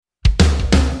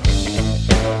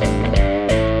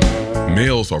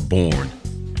Males are born.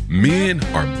 Men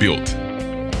are built.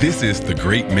 This is the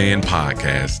Great Man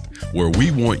Podcast, where we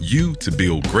want you to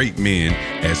build great men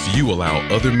as you allow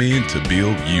other men to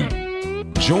build you.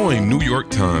 Join New York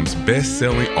Times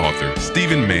best-selling author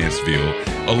Stephen Mansfield,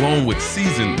 along with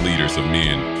seasoned leaders of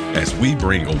men, as we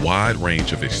bring a wide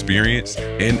range of experience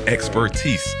and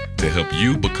expertise to help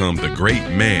you become the great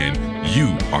man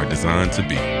you are designed to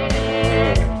be.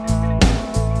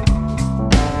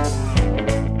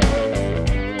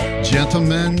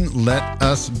 Gentlemen, let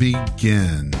us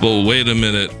begin. Well, wait a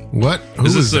minute. What?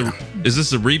 Is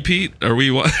this a repeat? Are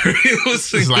we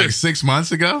It's like 6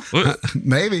 months ago?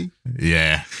 Maybe.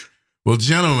 Yeah. Well,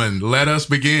 gentlemen, let us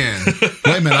begin. Wait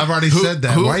a minute, I've already said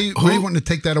that. Why are you wanting to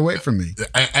take that away from me?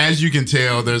 As you can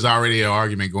tell, there's already an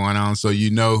argument going on, so you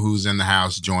know who's in the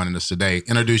house joining us today.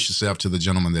 Introduce yourself to the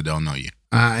gentlemen that don't know you.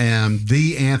 I am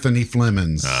the Anthony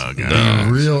Flemings. Oh, God.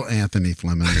 The real Anthony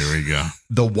Flemings. Here we go.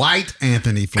 The white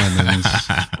Anthony Flemings.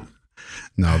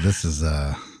 No, this is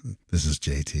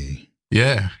JT.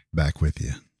 Yeah. Back with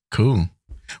you. Cool.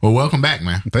 Well, welcome back,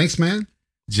 man. Thanks, man.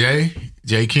 J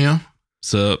Kim.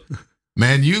 What's up?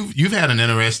 Man, you've had an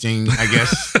interesting, I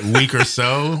guess, week or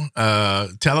so.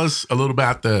 Tell us a little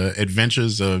about the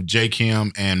adventures of J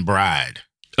Kim and Bride.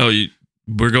 Oh,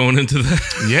 we're going into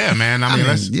that? Yeah, man. I mean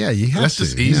let's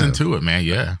just ease into it, man.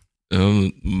 Yeah.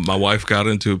 My wife got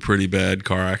into a pretty bad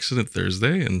car accident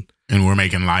Thursday, and we're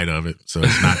making light of it, so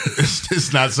it's not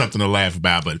it's not something to laugh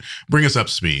about. But bring us up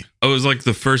to speed. it was like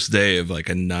the first day of like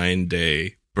a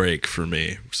 9-day break for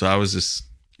me, so I was just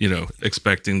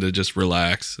expecting to just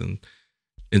relax, and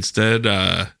instead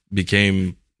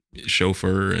became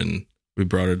chauffeur, and we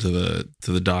brought her to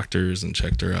the doctors and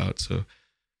checked her out. So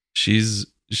she's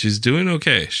doing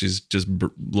okay. She's just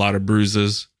a lot of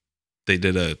bruises. They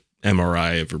did a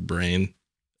MRI of her brain,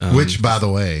 which, by the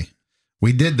way,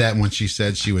 we did that when she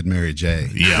said she would marry Jay.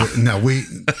 Yeah. No, we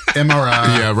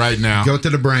MRI. Yeah, right now. Go to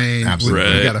the brain.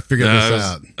 Absolutely. We got to figure this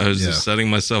out. I was just setting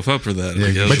myself up for that.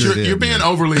 Yeah, but you're being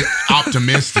overly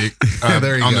optimistic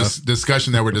on this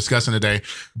discussion that we're discussing today.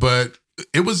 But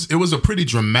it was a pretty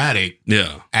dramatic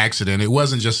accident. It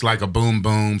wasn't just like a boom,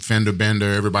 boom, fender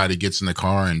bender. Everybody gets in the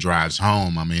car and drives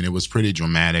home. I mean, it was pretty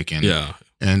dramatic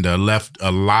and left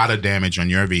a lot of damage on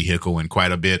your vehicle and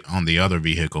quite a bit on the other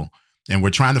vehicle. And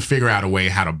we're trying to figure out a way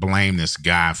how to blame this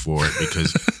guy for it,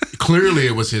 because clearly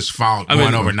it was his fault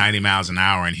going over 90 miles an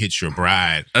hour and hit your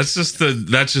bride. That's just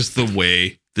the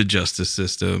way the justice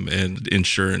system and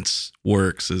insurance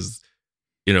works. Is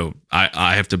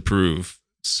I have to prove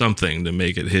something to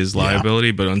make it his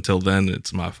liability, but until then,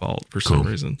 it's my fault for some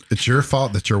reason. It's your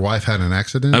fault that your wife had an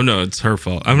accident? Oh no, it's her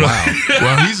fault. Wow.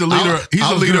 Well, he's a leader. He's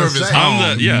a leader of his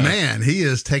home. Man, he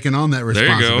is taking on that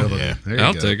responsibility. There you go.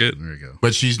 I'll take it. There you go.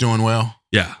 But she's doing well.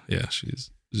 Yeah.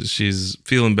 She's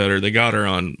feeling better. They got her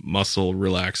on muscle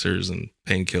relaxers and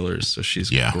painkillers, so she's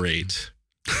great.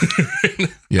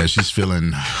 Yeah, she's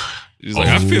feeling. She's like,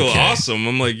 I feel awesome.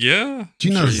 I'm like, yeah. Do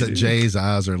you notice that Jay's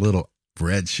eyes are a little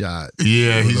red shot?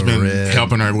 Yeah, he's been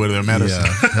helping her with her medicine.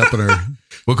 Yeah, helping her.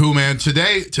 Well, cool, man.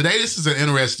 Today, this is an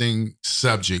interesting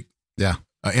subject. Yeah.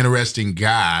 An interesting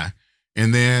guy.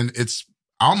 And then it's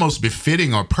almost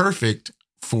befitting or perfect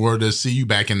to see you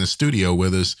back in the studio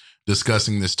with us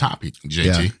discussing this topic, JT.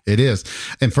 Yeah, it is.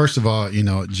 And first of all,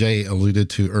 Jay alluded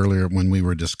to earlier when we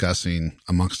were discussing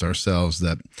amongst ourselves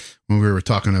that when we were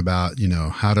talking about,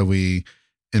 how do we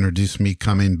introduce me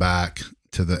coming back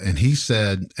and he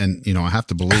said, and I have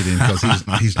to believe him because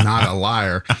he's not a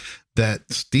liar, that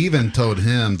Stephen told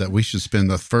him that we should spend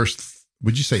the first,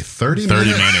 would you say 30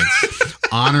 minutes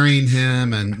honoring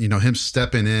him and him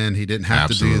stepping in. He didn't have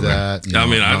to do that.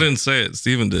 I didn't say it.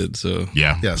 Stephen did. So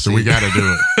yeah. So we got to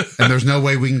do it. And there's no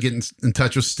way we can get in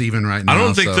touch with Stephen right now. I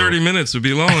don't think 30 minutes would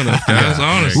be long enough, guys.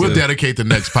 Honestly, we'll dedicate the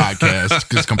next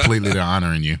podcast just completely to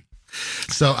honoring you.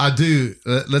 So I do,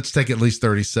 let's take at least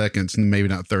 30 seconds and maybe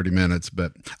not 30 minutes,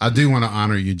 but I do want to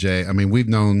honor you, Jay. I mean, we've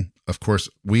known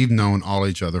all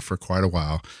each other for quite a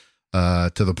while,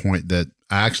 to the point that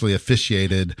I actually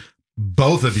officiated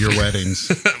both of your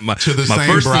weddings. my to the my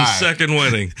same first bride. and second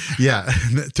wedding. Yeah,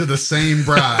 to the same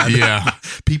bride. Yeah.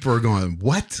 People are going,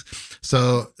 what?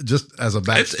 So just as a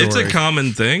backstory. It's a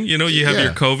common thing. You have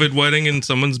your COVID wedding in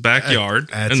someone's backyard,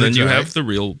 and then you have the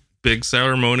real big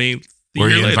ceremony where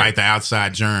you invite the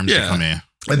outside germs to come in.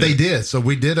 And they did. So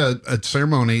we did a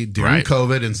ceremony during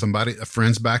COVID in a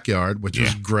friend's backyard, which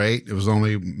was great. It was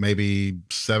only maybe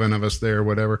 7 of us there or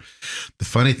whatever. The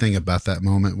funny thing about that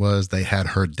moment was they had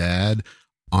her dad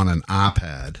on an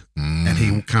iPad and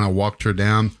he kind of walked her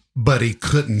down, but he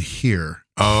couldn't hear.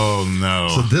 Oh, no.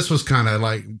 So this was kind of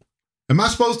like am I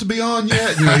supposed to be on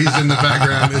yet? He's in the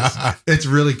background. It's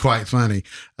really quite funny.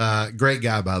 Great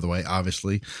guy, by the way,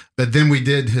 obviously. But then we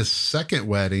did his second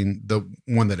wedding, the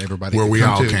one that everybody where we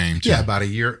all came to. Yeah, about a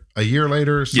year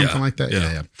later or something like that.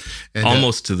 Yeah. And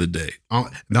almost to the day.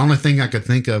 The only thing I could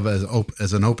think of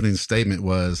as an opening statement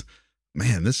was,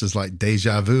 man, this is like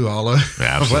deja vu all over.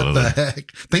 Absolutely. What the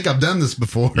heck? I think I've done this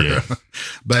before. Yeah.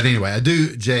 But anyway,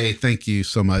 Jay, thank you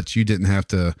so much. You didn't have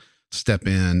to step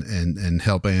in and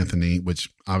help Anthony, which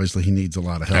obviously he needs a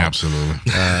lot of help. Absolutely.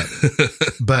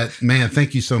 But man,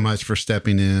 thank you so much for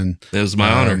stepping in. It was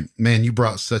my honor. Man, you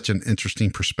brought such an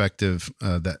interesting perspective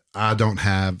that I don't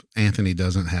have, Anthony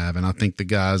doesn't have. And I think the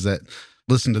guys that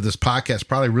listen to this podcast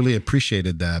probably really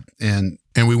appreciated that. And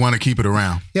we want to keep it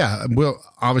around. Yeah. We'll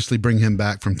obviously bring him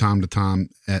back from time to time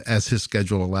as his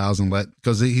schedule allows,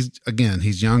 because he's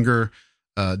younger,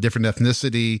 different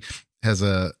ethnicity, has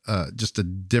just a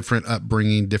different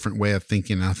upbringing, different way of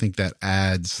thinking. And I think that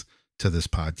adds to this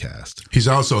podcast. He's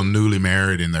also newly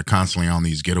married, and they're constantly on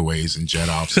these getaways and jet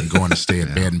offs and going to stay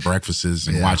at bed and breakfasts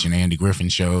and watching Andy Griffin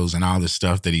shows and all this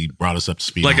stuff that he brought us up to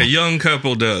speed like on. A young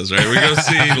couple does, right? We go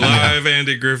see live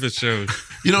Andy Griffin shows.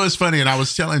 It's funny. And I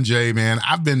was telling Jay, man,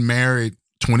 I've been married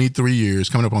 23 years,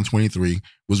 coming up on 23,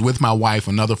 was with my wife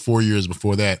another 4 years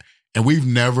before that. And we've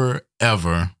never,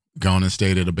 ever gone and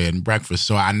stayed at a bed and breakfast.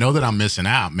 So I know that I'm missing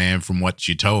out, man, from what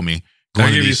you told me.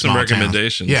 I'll give you some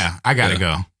recommendations. Yeah, I got to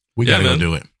go. We got to go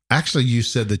do it. Actually, you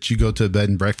said that you go to a bed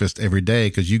and breakfast every day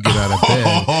because you get out of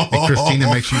bed and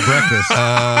Christina makes you breakfast.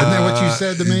 Isn't that what you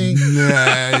said to me?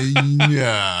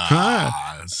 Yeah. Huh.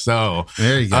 So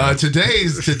there you go.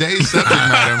 Today's subject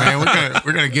matter, man.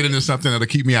 We're gonna get into something that'll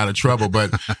keep me out of trouble.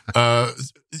 But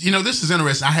this is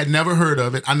interesting. I had never heard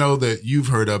of it. I know that you've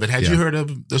heard of it. Had you heard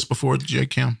of this before, J.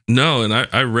 Kim? No, and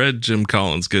I read Jim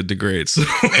Collins' Good to Great, so.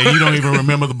 And you don't even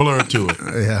remember the blurb to it.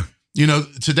 Yeah.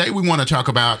 Today we want to talk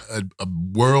about a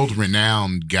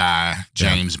world-renowned guy,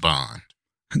 James Bond.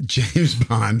 James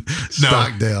Bond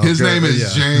Stockdale. His name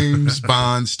is James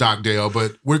Bond Stockdale,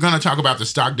 but we're going to talk about the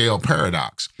Stockdale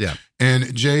paradox. Yeah.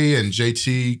 And Jay and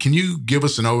JT, can you give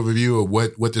us an overview of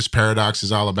what this paradox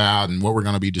is all about and what we're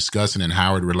going to be discussing and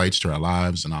how it relates to our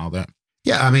lives and all that?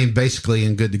 Yeah, I mean, basically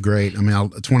in Good to Great,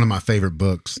 it's one of my favorite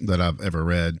books that I've ever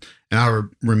read. And I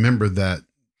remember that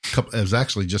it was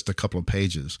actually just a couple of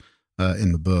pages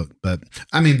in the book. But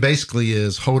I mean, basically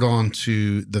is hold on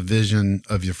to the vision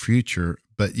of your future,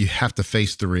 but you have to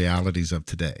face the realities of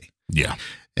today. Yeah.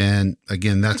 And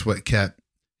again, that's what kept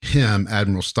him,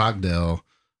 Admiral Stockdale,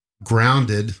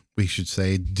 grounded, we should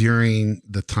say, during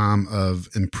the time of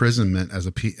imprisonment as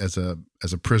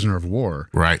a prisoner of war.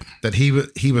 Right. That he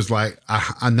was like,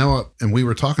 I know, and we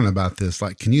were talking about this,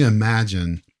 like, can you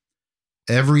imagine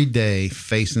every day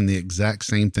facing the exact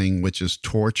same thing, which is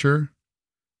torture,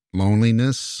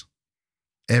 loneliness,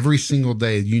 every single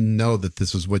day, that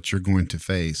this is what you're going to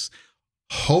face.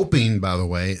 Hoping, by the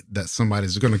way, that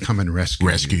somebody's going to come and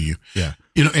rescue you. Yeah.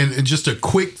 And just a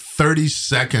quick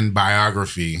 30-second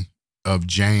biography of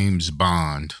James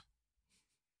Bond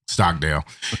Stockdale.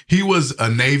 He was a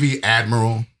Navy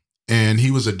admiral, and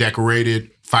he was a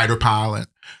decorated fighter pilot.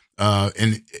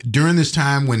 And during this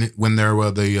time when there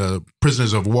were the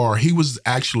prisoners of war, he was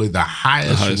actually the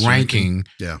highest ranking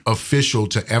official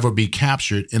to ever be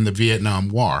captured in the Vietnam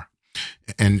War.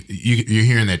 And you're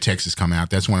hearing that Texas come out.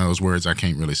 That's one of those words I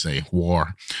can't really say,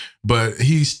 war. But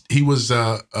he was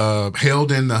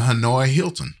held in the Hanoi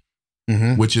Hilton,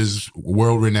 which is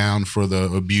world renowned for the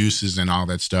abuses and all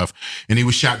that stuff. And he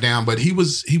was shot down. But he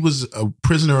was a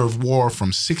prisoner of war from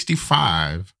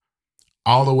 1965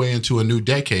 all the way into a new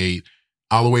decade,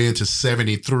 all the way into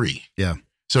 1973. Yeah.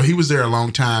 So he was there a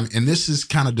long time. And this is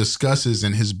kind of discusses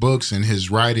in his books and his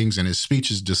writings and his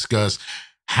speeches discuss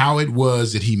how it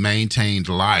was that he maintained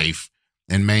life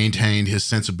and maintained his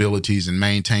sensibilities and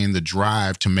maintained the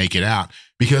drive to make it out.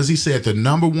 Because he said the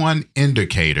number one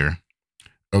indicator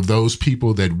of those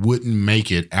people that wouldn't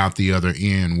make it out the other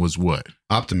end was what?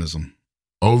 Optimism.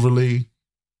 Overly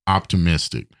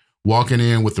optimistic. Walking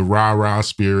in with the rah-rah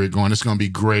spirit, going, it's going to be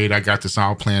great. I got this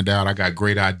all planned out. I got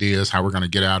great ideas how we're going to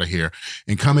get out of here.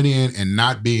 And coming in and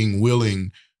not being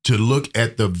willing to look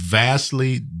at the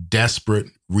vastly desperate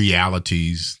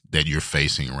realities that you're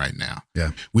facing right now.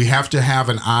 Yeah. We have to have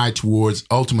an eye towards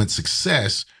ultimate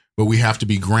success, but we have to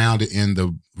be grounded in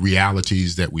the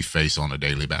realities that we face on a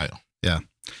daily basis. Yeah.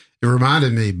 It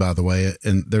reminded me, by the way,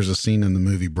 and there's a scene in the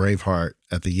movie Braveheart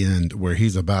at the end where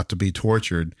he's about to be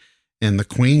tortured and the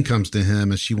queen comes to him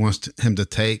and she wants him to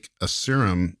take a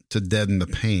serum to deaden the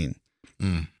pain.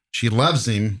 She loves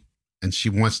him. And she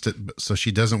wants to, so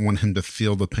she doesn't want him to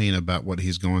feel the pain about what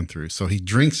he's going through. So he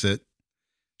drinks it.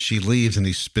 She leaves and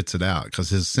he spits it out because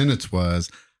his sentence was,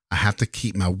 I have to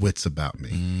keep my wits about me.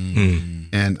 Mm.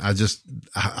 And I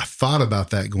thought about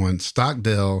that going,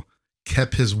 Stockdale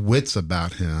kept his wits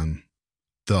about him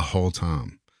the whole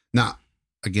time. Now,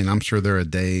 again, I'm sure there are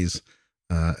days,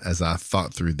 as I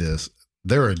thought through this,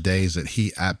 there are days that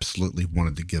he absolutely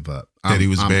wanted to give up. That he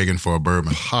was begging for a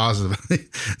bourbon. Positively.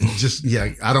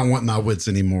 I don't want my wits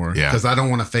anymore because I don't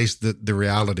want to face the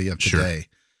reality of today.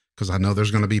 Because I know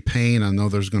there's going to be pain. I know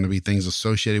there's going to be things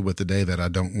associated with the day that I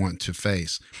don't want to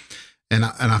face. And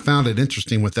I found it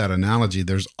interesting with that analogy.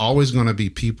 There's always going to be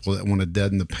people that want to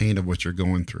deaden the pain of what you're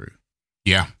going through.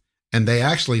 Yeah. And they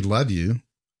actually love you.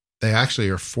 They actually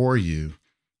are for you.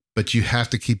 But you have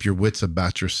to keep your wits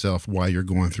about yourself while you're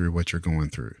going through what you're going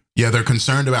through. Yeah, they're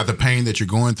concerned about the pain that you're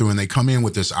going through. And they come in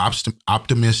with this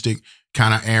optimistic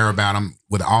kind of air about them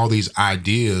with all these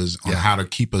ideas on how to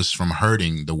keep us from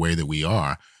hurting the way that we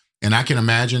are. And I can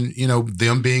imagine,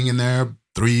 them being in there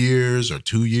 3 years or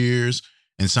 2 years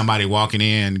and somebody walking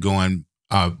in going,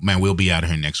 man, we'll be out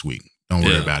of here next week. Don't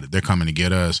worry about it. They're coming to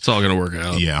get us. It's all going to work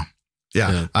out.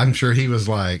 Yeah. I'm sure he was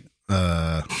like,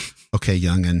 okay,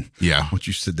 youngin. Why don't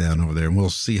you sit down over there and we'll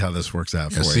see how this works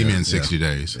out for you. See me in 60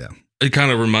 days. Yeah. It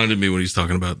kind of reminded me when he's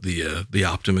talking about the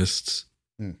optimists,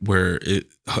 where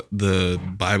the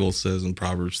Bible says in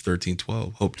Proverbs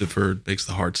 13:12, hope deferred makes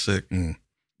the heart sick.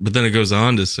 But then it goes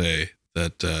on to say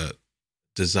that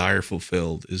desire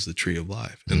fulfilled is the tree of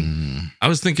life. And I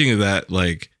was thinking of that,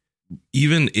 like,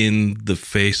 even in the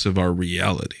face of our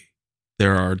reality,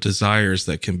 there are desires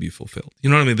that can be fulfilled.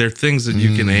 You know what I mean? There are things that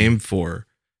you can aim for.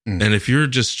 And if you're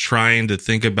just trying to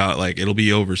think about, like, it'll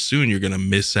be over soon, you're going to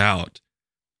miss out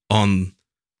on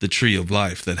the tree of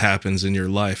life that happens in your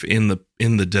life in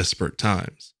the desperate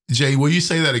times. Jay, will you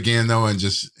say that again, though? And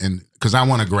because I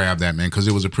want to grab that, man, because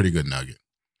it was a pretty good nugget.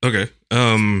 Okay.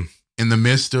 In the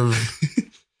midst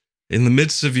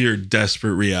of your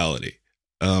desperate reality,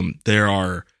 there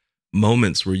are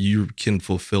moments where you can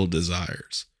fulfill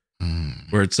desires.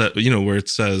 Where it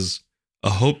says a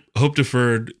hope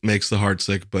deferred makes the heart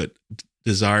sick, but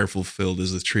desire fulfilled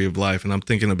is the tree of life. And I'm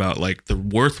thinking about, like, the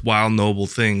worthwhile, noble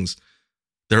things.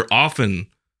 They're often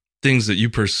things that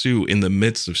you pursue in the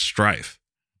midst of strife.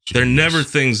 Jeez. They're never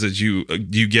things that you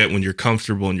get when you're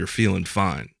comfortable and you're feeling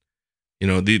fine.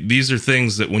 These are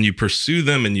things that when you pursue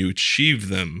them and you achieve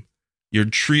them, your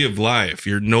tree of life,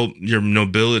 your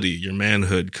nobility, your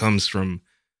manhood comes from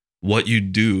what you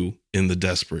do in the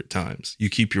desperate times. You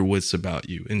keep your wits about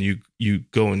you and you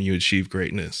go and you achieve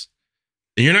greatness.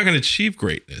 And you're not going to achieve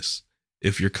greatness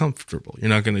if you're comfortable. You're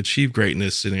not going to achieve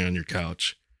greatness sitting on your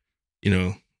couch,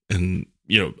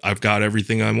 I've got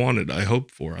everything I wanted, I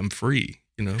hoped for. I'm free,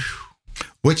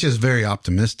 Which is very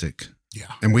optimistic.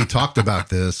 Yeah. And we talked about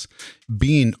this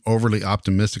being overly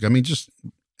optimistic. I mean, just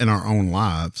in our own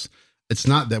lives, it's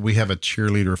not that we have a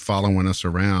cheerleader following us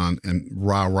around and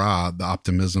rah, the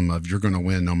optimism of you're going to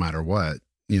win no matter what.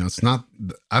 It's not,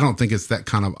 I don't think it's that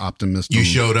kind of optimism. You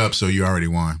showed up, so you already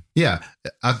won. Yeah.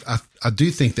 I do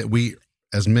think that we,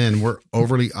 as men, we're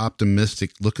overly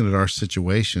optimistic looking at our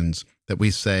situations that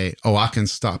we say, oh, I can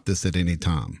stop this at any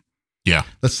time. Yeah.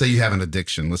 Let's say you have an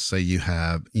addiction. Let's say you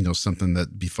have, something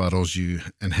that befuddles you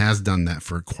and has done that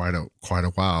for quite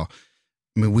a while.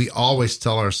 I mean, we always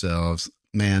tell ourselves,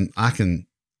 man, I can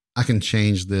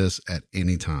change this at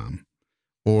any time,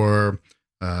 or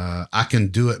I can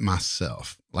do it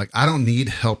myself. Like, I don't need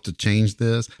help to change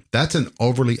this. That's an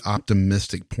overly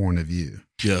optimistic point of view.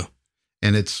 Yeah.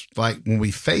 And it's like when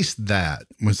we face that,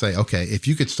 we say, okay, if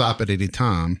you could stop at any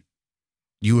time,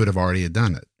 you would have already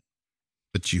done it.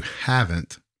 But you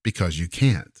haven't because you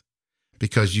can't.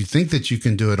 Because you think that you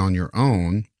can do it on your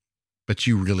own, but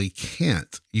you really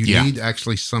can't. You need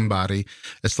actually somebody.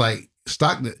 It's like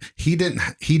Stockdale, he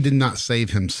did not save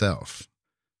himself.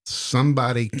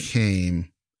 Somebody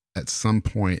came at some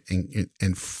point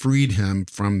and freed him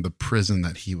from the prison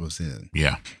that he was in.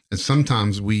 Yeah. And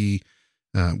sometimes we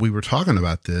were talking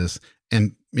about this,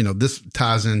 and this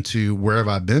ties into where have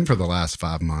I been for the last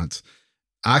 5 months.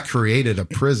 I created a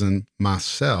prison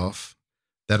myself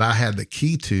that I had the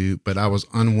key to, but I was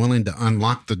unwilling to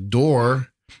unlock the door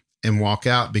and walk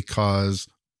out because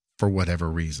for whatever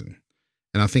reason.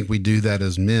 And I think we do that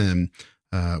as men.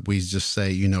 We just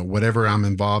say, whatever I'm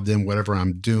involved in, whatever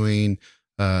I'm doing,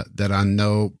 that I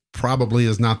know probably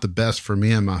is not the best for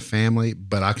me and my family,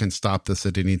 but I can stop this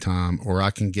at any time, or I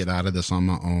can get out of this on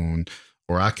my own,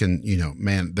 or I can,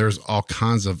 there's all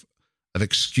kinds of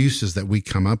excuses that we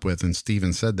come up with. And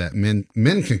Stephen said that men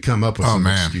can come up with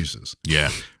excuses.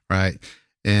 Yeah. Right.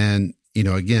 And,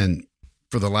 again,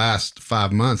 for the last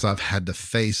 5 months, I've had to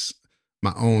face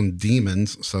my own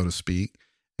demons, so to speak,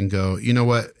 and go, you know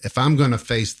what? If I'm going to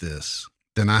face this,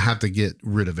 then I have to get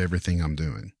rid of everything I'm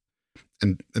doing.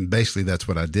 And basically that's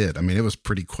what I did. I mean, it was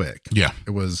pretty quick. Yeah.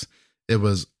 It was,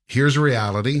 here's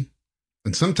reality.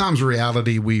 And sometimes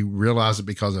reality, we realize it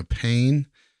because of pain.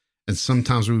 And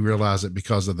sometimes we realize it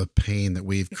because of the pain that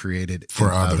we've created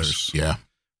for others. Yeah.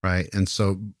 Right. And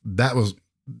so I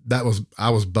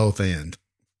was both in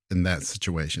that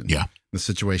situation. Yeah. The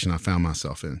situation I found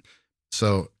myself in.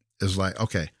 So it was like,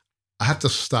 okay, I have to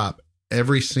stop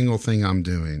every single thing I'm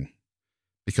doing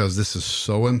because this is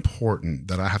so important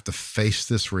that I have to face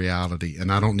this reality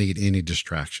and I don't need any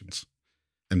distractions.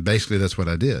 And basically that's what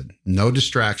I did. No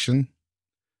distraction.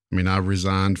 I mean, I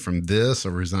resigned from this. I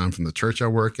resigned from the church I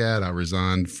work at. I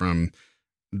resigned from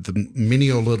the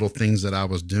many little things that I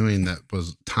was doing that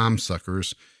was time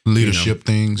suckers. Leadership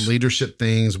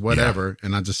things, whatever. Yeah.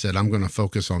 And I just said, I'm going to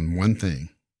focus on one thing.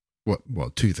 Well,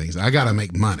 two things. I got to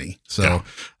make money. So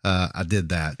I did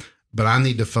that. But I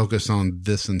need to focus on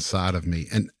this inside of me.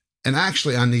 And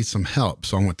actually, I need some help.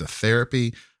 So I went to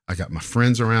therapy. I got my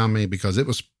friends around me because it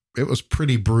was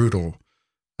pretty brutal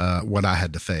what I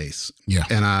had to face. Yeah.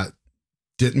 And I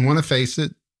didn't want to face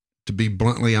it, to be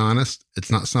bluntly honest.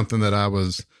 It's not something that I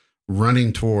was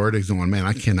running toward. It's going, man,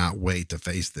 I cannot wait to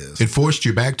face this. It forced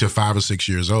you back to 5 or 6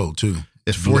 years old too.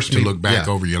 It forced me to look back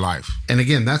over your life. And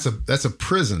again, that's a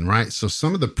prison, right? So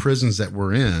some of the prisons that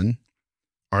we're in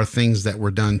are things that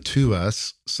were done to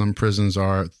us. Some prisons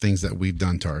are things that we've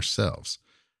done to ourselves.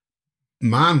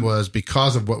 Mine was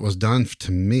because of what was done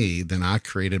to me, then I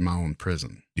created my own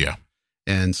prison. Yeah.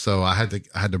 And so I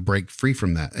had to break free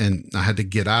from that. And I had to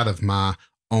get out of my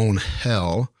own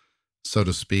hell, so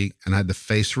to speak, and I had to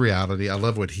face reality. I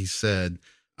love what he said.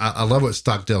 I love what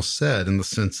Stockdale said in the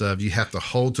sense of you have to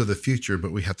hold to the future,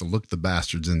 but we have to look the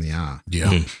bastards in the eye.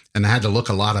 Yeah. And I had to look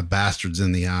a lot of bastards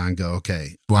in the eye and go,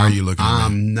 okay, why are you looking at me?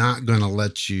 I'm not going to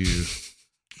let you.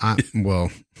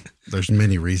 Well, there's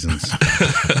many reasons.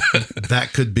 That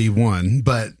could be one,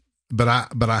 but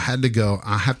I had to go,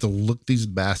 I have to look these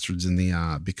bastards in the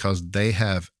eye because they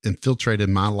have infiltrated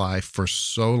my life for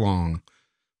so long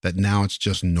that now it's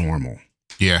just normal.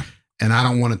 Yeah. And I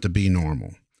don't want it to be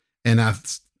normal. And I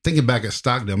thinking back at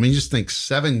Stockdale, I mean, you just think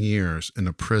 7 years in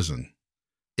a prison,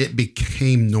 it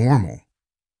became normal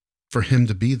for him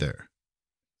to be there.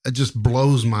 It just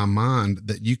blows my mind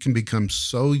that you can become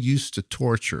so used to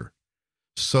torture,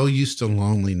 so used to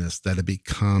loneliness that it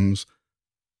becomes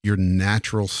your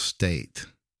natural state,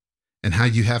 and how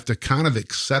you have to kind of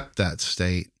accept that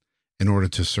state in order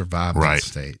to survive that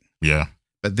state. Yeah.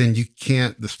 But then you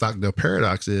can't, the Stockdale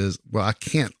paradox is, well, I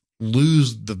can't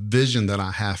lose the vision that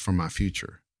I have for my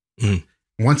future. Mm.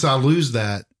 Once I lose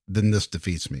that, then this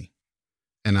defeats me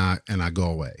and I go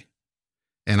away.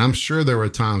 And I'm sure there were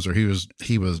times where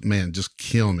he was, man, just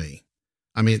kill me.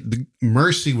 I mean, the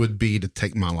mercy would be to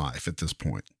take my life at this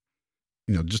point.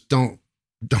 You know, just don't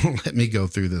let me go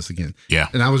through this again. Yeah.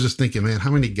 And I was just thinking, man,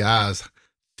 how many guys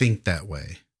think that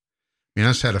way? I mean, I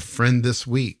just had a friend this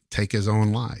week take his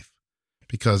own life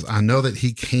because I know that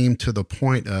he came to the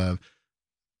point of,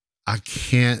 I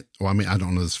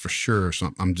don't know this for sure.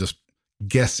 So I'm just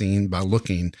guessing by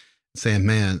looking, saying,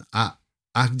 man, I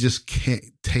just can't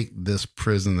take this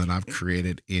prison that I've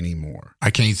created anymore. I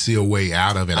can't see a way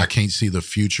out of it. I can't see the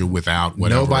future without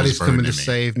whatever. Nobody's coming to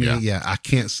save me. Yeah. I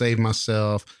can't save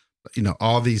myself. You know,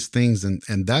 all these things.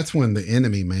 And that's when the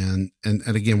enemy, man, and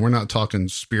again, we're not talking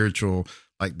spiritual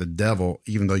like the devil,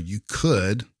 even though you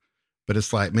could, but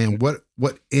it's like, man,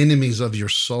 what enemies of your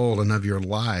soul and of your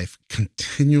life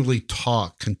continually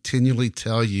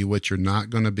tell you what you're not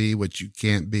going to be, what you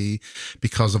can't be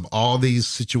because of all these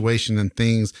situations and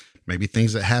things, maybe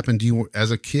things that happened to you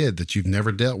as a kid that you've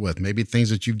never dealt with, maybe things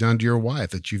that you've done to your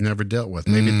wife that you've never dealt with,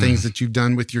 maybe things that you've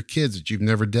done with your kids that you've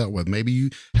never dealt with. Maybe you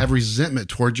have resentment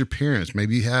towards your parents.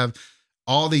 Maybe you have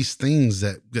all these things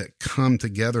that come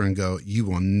together and go, you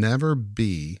will never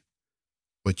be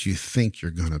what you think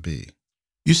you're going to be.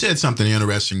 You said something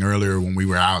interesting earlier when we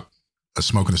were out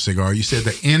smoking a cigar. You said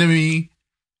the enemy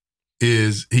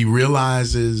he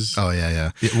realizes. Oh,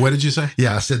 yeah. What did you say?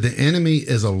 Yeah, I said the enemy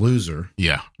is a loser.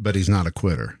 Yeah. But he's not a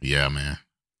quitter. Yeah, man.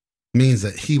 Means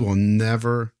that he will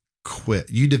never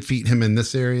quit. You defeat him in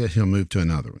this area, he'll move to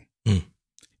another one. Mm.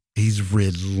 He's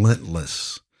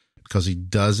relentless because he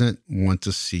doesn't want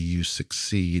to see you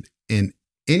succeed in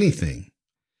anything.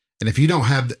 And if you don't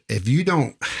have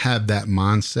that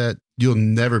mindset, you'll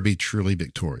never be truly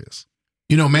victorious.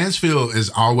 You know, Mansfield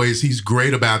he's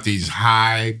great about these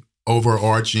high,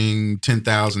 overarching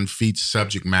 10,000 feet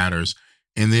subject matters.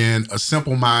 And then a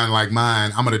simple mind like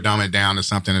mine, I'm going to dumb it down to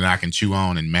something that I can chew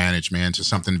on and manage, man, to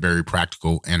something very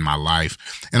practical in my life.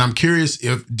 And I'm curious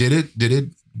did it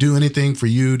do anything for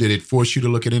you? Did it force you to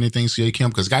look at anything, C.A. Kim?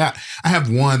 Because I have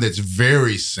one that's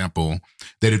very simple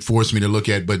that it forced me to look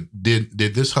at. But did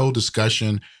this whole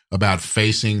discussion about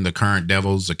facing the current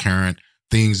devils, the current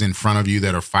things in front of you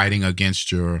that are fighting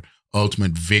against your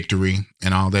ultimate victory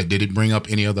and all that, did it bring up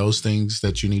any of those things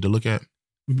that you need to look at?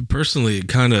 Personally, it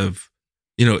kind of,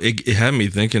 it had me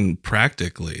thinking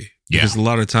practically. Because a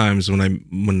lot of times when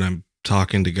I'm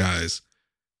talking to guys,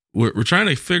 we're trying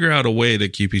to figure out a way to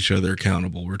keep each other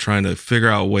accountable. We're trying to figure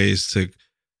out ways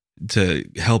to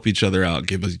help each other out,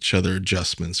 give each other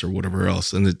adjustments or whatever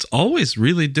else. And it's always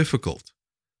really difficult.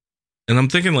 And I'm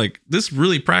thinking like, this is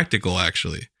really practical,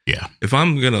 actually. Yeah. If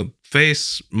I'm going to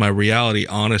face my reality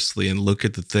honestly and look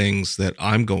at the things that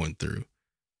I'm going through,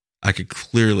 I could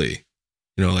clearly,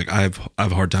 like I have a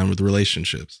hard time with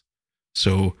relationships.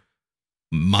 So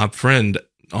my friend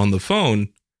on the phone,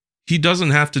 he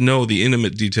doesn't have to know the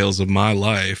intimate details of my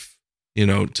life,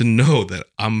 to know that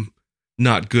I'm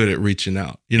not good at reaching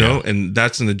out, and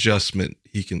that's an adjustment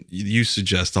you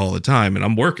suggest all the time. And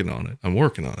I'm working on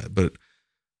it. But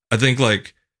I think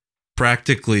like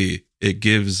practically it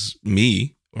gives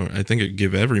me, or I think it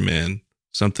give every man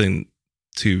something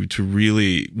to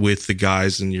really, with the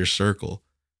guys in your circle,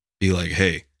 be like,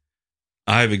 hey,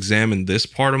 I've examined this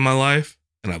part of my life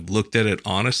and I've looked at it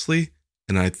honestly.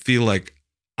 And I feel like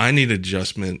I need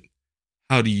adjustment.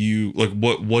 How do you like,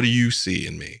 what do you see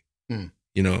in me?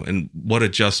 And what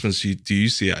adjustments do you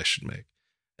see I should make?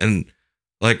 And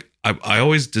like, I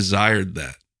always desired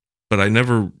that, but I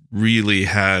never really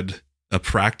had a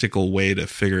practical way to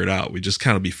figure it out. We just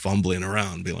kind of be fumbling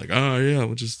around, be like, oh yeah,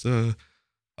 we'll just,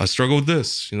 I struggle with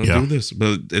this, do this.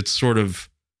 But it sort of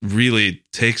really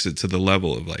takes it to the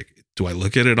level of like, do I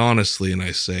look at it honestly and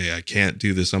I say, I can't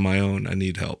do this on my own. I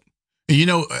need help.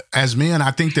 As men,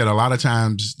 I think that a lot of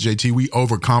times, JT, we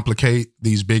overcomplicate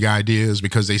these big ideas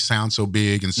because they sound so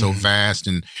big and so vast.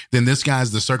 And then the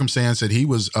circumstance that he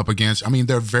was up against, I mean,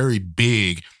 they're very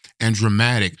big and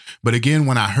dramatic. But again,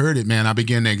 when I heard it, man, I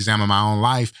began to examine my own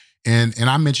life. And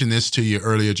I mentioned this to you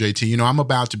earlier, JT. I'm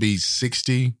about to be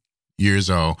 60 years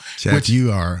old. Chad, which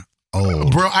you are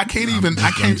old, bro. I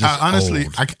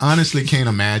honestly can't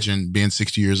imagine being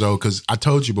 60 years old, because I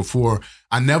told you before,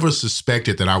 I never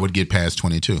suspected that I would get past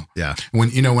 22. Yeah.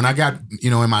 When I got,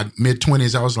 in my mid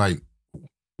 20s, I was like,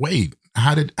 wait,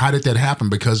 how did that happen?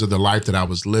 Because of the life that I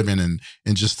was living and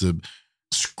just the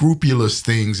scrupulous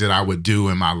things that I would do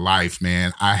in my life,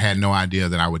 man. I had no idea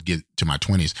that I would get to my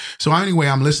 20s. So anyway,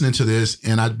 I'm listening to this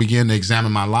and I began to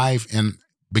examine my life, and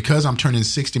because I'm turning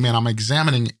 60, man, I'm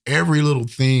examining every little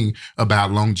thing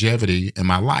about longevity in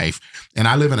my life. And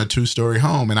I live in a 2-story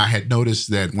home, and I had noticed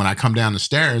that when I come down the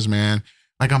stairs, man,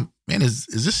 like is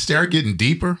this stair getting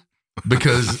deeper?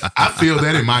 Because I feel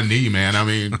that in my knee, man. I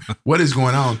mean, what is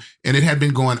going on? And it had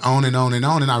been going on and on and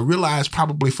on. And I realized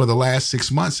probably for the last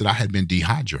 6 months that I had been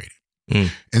dehydrated.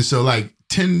 And so like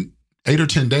 8 or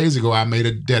 10 days ago, I made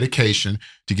a dedication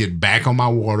to get back on my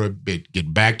water,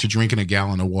 get back to drinking a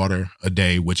gallon of water a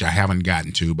day, which I haven't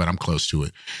gotten to, but I'm close to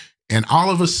it. And all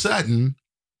of a sudden,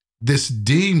 this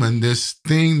demon, this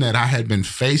thing that I had been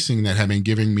facing that had been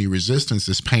giving me resistance,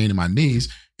 this pain in my knees,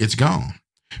 it's gone,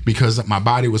 because my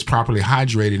body was properly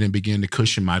hydrated and began to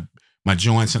cushion my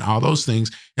joints and all those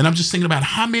things. And I'm just thinking about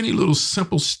how many little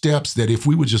simple steps that if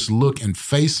we would just look and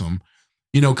face them,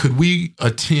 could we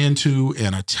attend to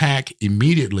and attack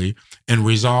immediately and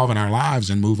resolve in our lives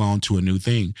and move on to a new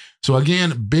thing? So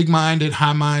again, big-minded,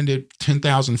 high-minded,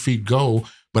 10,000 feet goal,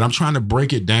 but I'm trying to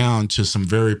break it down to some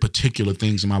very particular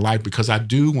things in my life, because I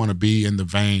do want to be in the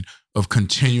vein of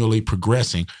continually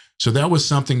progressing. So that was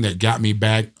something that got me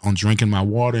back on drinking my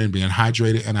water and being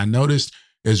hydrated. And I noticed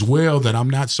as well that I'm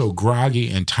not so groggy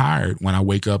and tired when I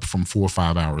wake up from 4 or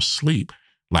 5 hours sleep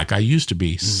like I used to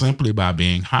be, simply by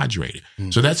being hydrated.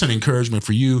 So that's an encouragement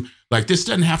for you. Like, this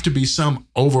doesn't have to be some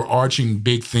overarching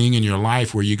big thing in your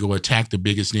life where you go attack the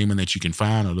biggest demon that you can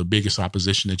find or the biggest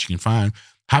opposition that you can find.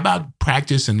 How about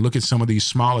practice and look at some of these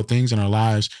smaller things in our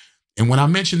lives? And when I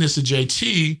mentioned this to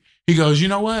JT, he goes, you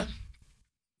know what?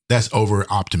 That's over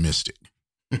optimistic.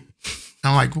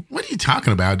 I'm like, what are you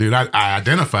talking about, dude? I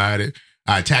identified it.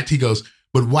 I attacked. He goes,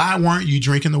 but why weren't you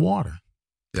drinking the water?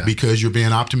 Yeah. Because you're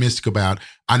being optimistic about,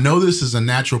 I know this is a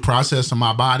natural process in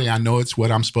my body. I know it's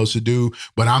what I'm supposed to do,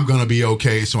 but I'm going to be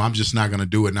okay. So I'm just not going to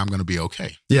do it, and I'm going to be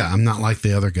okay. Yeah. I'm not like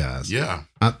the other guys. Yeah.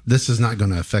 This is not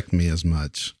going to affect me as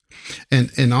much.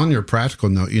 And on your practical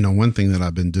note, one thing that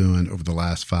I've been doing over the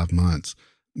last 5 months,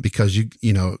 because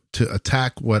to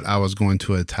attack what I was going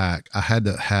to attack, I had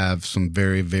to have some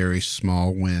very, very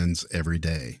small wins every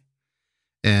day.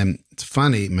 And it's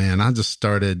funny, man, I just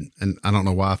started, and I don't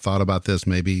know why I thought about this,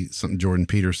 maybe something Jordan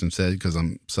Peterson said, because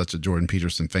I'm such a Jordan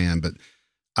Peterson fan, but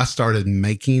I started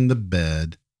making the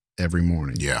bed every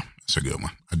morning. Yeah, it's a good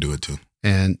one. I do it too.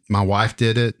 And my wife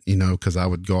did it, because I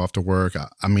would go off to work.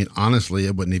 I mean, honestly,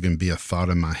 it wouldn't even be a thought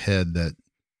in my head that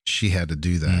she had to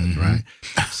do that, right?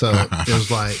 So it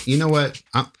was like, you know what?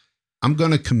 I'm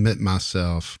going to commit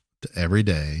myself to every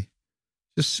day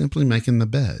just simply making the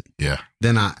bed. Yeah.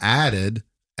 Then I added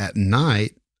at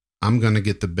night, I'm going to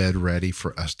get the bed ready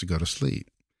for us to go to sleep.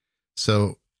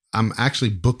 So I'm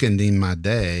actually bookending my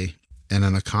day in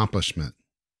an accomplishment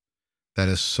that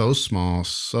is so small,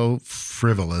 so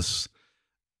frivolous.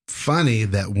 Funny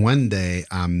that one day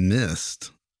I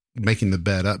missed making the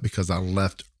bed up because I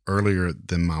left earlier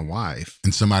than my wife.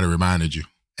 And somebody reminded you.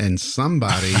 And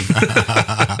somebody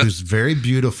who's very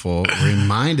beautiful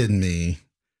reminded me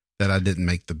that I didn't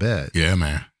make the bed. Yeah,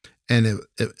 man. And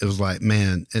it was like,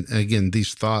 man, and again,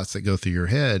 these thoughts that go through your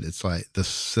head, it's like the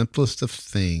simplest of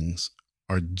things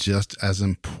are just as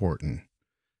important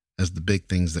as the big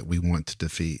things that we want to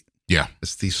defeat. Yeah.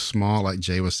 It's these small, like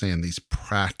Jay was saying, these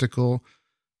practical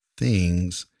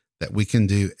things that we can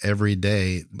do every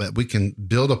day, but we can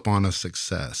build upon a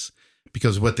success.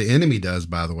 Because what the enemy does,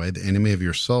 by the way, the enemy of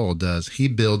your soul does, he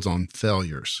builds on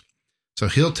failures. So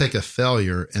he'll take a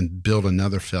failure and build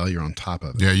another failure on top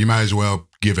of it. Yeah, you might as well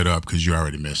give it up because you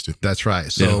already missed it. That's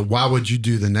right. So why would you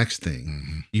do the next thing?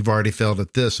 Mm-hmm. You've already failed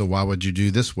at this, so why would you do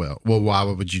this well? Well, why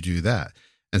would you do that?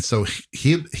 And so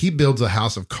he builds a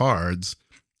house of cards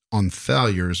on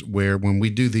failures where when we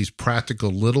do these practical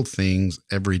little things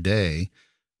every day,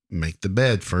 make the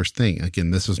bed first thing.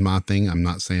 Again, this is my thing. I'm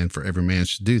not saying for every man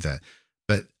should do that,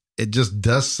 but it just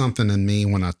does something in me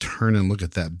when I turn and look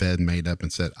at that bed made up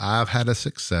and said, I've had a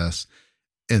success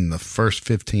in the first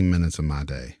 15 minutes of my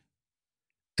day.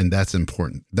 And that's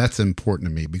important. That's important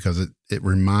to me because it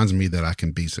reminds me that I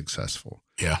can be successful.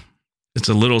 Yeah. It's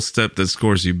a little step that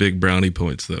scores you big brownie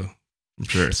points, though. I'm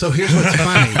sure. So here's what's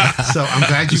funny. So I'm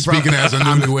glad you speaking as a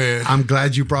newlywed. I'm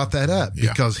glad you brought that up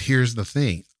because here's the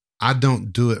thing. I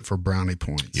don't do it for brownie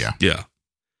points. Yeah. Yeah.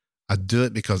 I do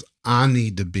it because I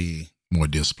need to be more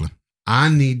disciplined. I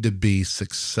need to be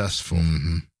successful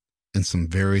in some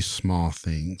very small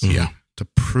things. Yeah. To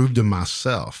prove to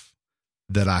myself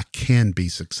that I can be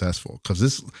successful.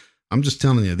 Because I'm just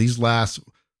telling you, these last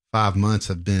 5 months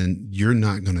have been, you're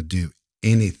not going to do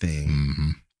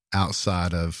anything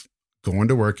outside of going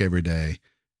to work every day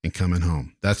and coming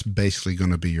home. That's basically going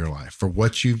to be your life. For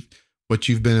what you've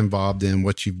been involved in,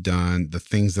 what you've done, the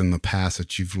things in the past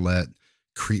that you've let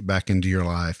creep back into your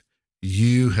life,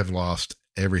 you have lost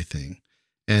everything.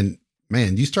 And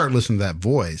man, you start listening to that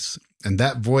voice, and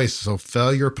that voice, so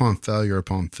failure upon failure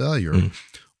upon failure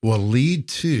will lead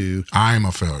to I'm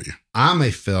a failure. I'm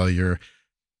a failure,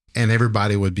 and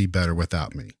everybody would be better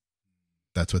without me.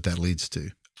 That's what that leads to.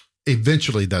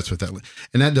 Eventually, that's what that,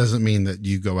 and that doesn't mean that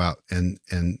you go out and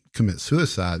commit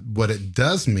suicide. What it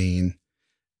does mean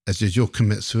is that you'll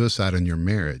commit suicide in your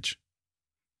marriage.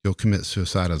 You'll commit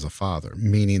suicide as a father,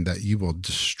 meaning that you will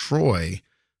destroy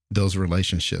those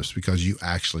relationships because you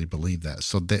actually believe that.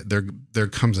 So there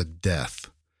comes a death.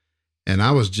 And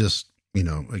I was just,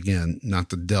 again, not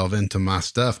to delve into my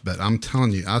stuff, but I'm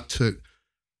telling you, I took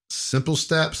simple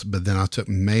steps, but then I took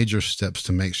major steps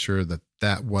to make sure that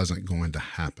that wasn't going to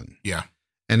happen. Yeah.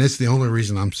 And it's the only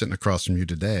reason I'm sitting across from you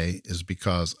today is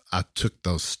because I took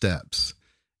those steps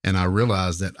and I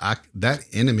realized that that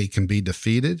enemy can be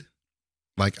defeated.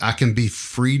 Like I can be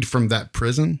freed from that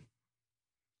prison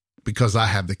because I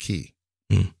have the key.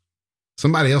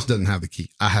 Somebody else doesn't have the key.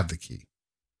 I have the key.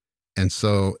 And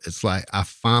so it's like I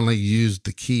finally used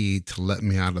the key to let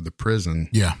me out of the prison.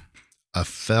 Yeah. A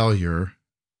failure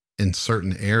in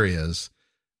certain areas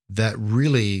that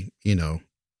really, the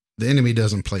enemy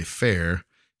doesn't play fair.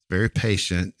 Very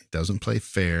patient. He doesn't play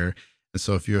fair. And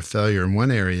so if you're a failure in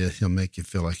one area, he'll make you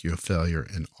feel like you're a failure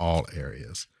in all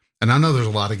areas. And I know there's a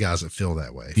lot of guys that feel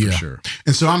that way for sure.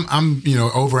 And so I'm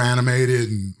over animated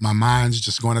and my mind's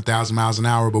just going 1,000 miles an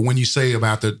hour. But when you say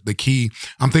about the key,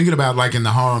 I'm thinking about like in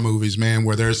the horror movies, man,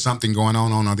 where there's something going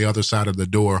on the other side of the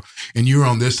door and you're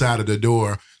on this side of the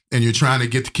door and you're trying to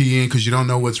get the key in because you don't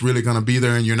know what's really going to be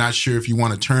there. And you're not sure if you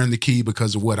want to turn the key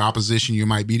because of what opposition you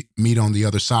might meet on the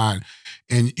other side.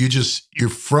 And you're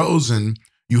frozen.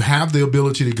 You have the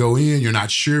ability to go in. You're not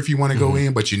sure if you want to go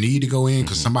in, but you need to go in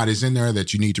because somebody's in there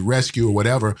that you need to rescue or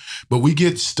whatever. But we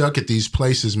get stuck at these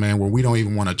places, man, where we don't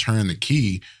even want to turn the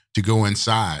key to go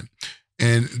inside.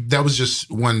 And that was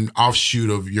just one offshoot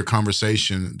of your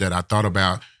conversation that I thought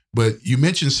about. But you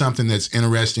mentioned something that's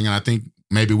interesting, and I think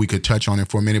maybe we could touch on it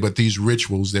for a minute, but these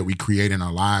rituals that we create in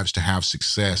our lives to have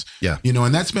success. Yeah. You know,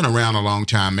 and that's been around a long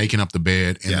time, making up the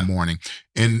bed in the morning.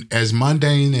 And as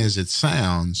mundane as it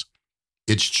sounds,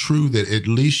 it's true that at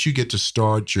least you get to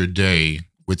start your day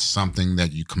with something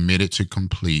that you committed to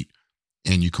complete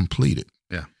and you complete it.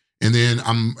 Yeah. And then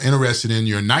I'm interested in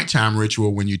your nighttime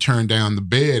ritual when you turn down the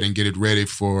bed and get it ready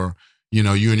for, you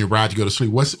know, you and your bride to go to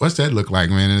sleep. What's that look like,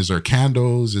 man? Is there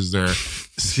candles? Is there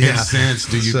incense?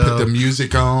 Do you put the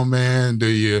music on, man? Do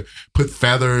you put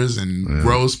feathers and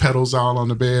rose petals all on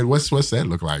the bed? What's that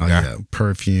look like? Yeah,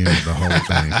 perfume, the whole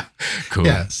thing. Cool.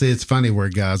 Yeah, see, it's funny where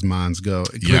guys' minds go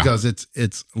because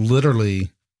it's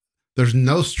literally there's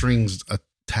no strings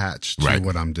attached to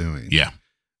what I'm doing. Yeah,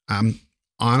 I'm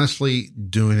honestly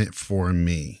doing it for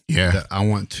me. Yeah, that I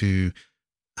want to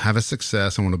have a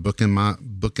success. I want to book in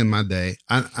my day,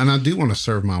 and I do want to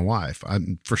serve my wife.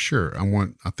 For sure.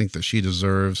 I think that she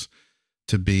deserves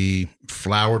to be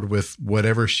flowered with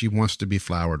whatever she wants to be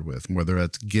flowered with, whether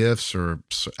it's gifts or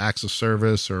acts of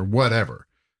service or whatever,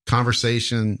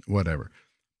 conversation, whatever.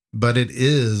 But it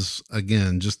is,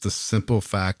 again, just the simple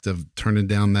fact of turning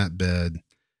down that bed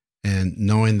and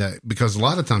knowing that, because a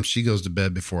lot of times she goes to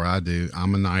bed before I do.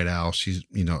 I'm a night owl. She's,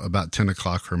 about 10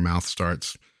 o'clock, her mouth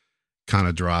starts kind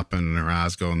of dropping and her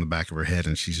eyes go in the back of her head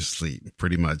and she's asleep.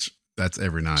 Pretty much that's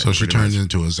every night. So she turns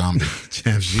into a zombie.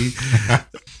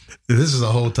 This is a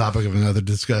whole topic of another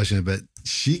discussion, but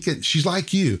she's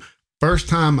like you. First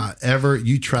time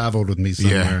you traveled with me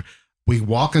somewhere, we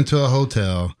walk into a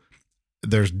hotel.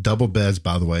 There's double beds,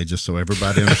 by the way, just so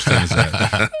everybody understands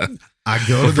that. I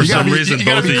go to for some reason, you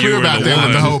gotta be clear about that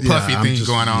with the whole puffy thing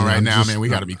going on right now, man. We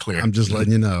got to be clear. I'm just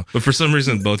letting you know. But for some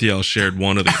reason, both of y'all shared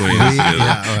one of the queens.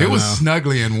 It was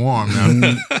snuggly and warm.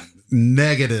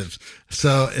 Negative.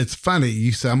 So it's funny.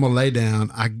 You say, I'm going to lay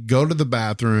down. I go to the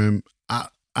bathroom. I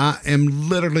am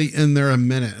literally in there a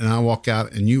minute and I walk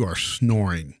out and you are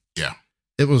snoring. Yeah.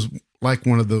 It was like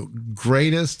one of the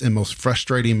greatest and most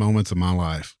frustrating moments of my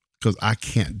life because I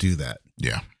can't do that.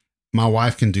 Yeah. My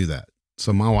wife can do that.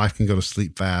 So my wife can go to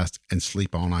sleep fast and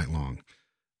sleep all night long.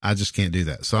 I just can't do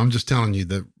that. So I'm just telling you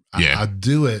that I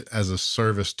do it as a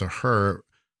service to her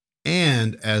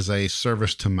and as a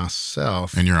service to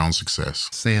myself. And your own success.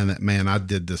 Saying that, man, I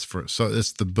did this so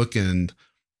it's the bookend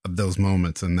of those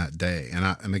moments in that day.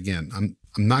 And again, I'm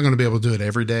not going to be able to do it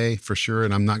every day for sure.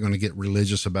 And I'm not going to get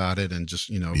religious about it and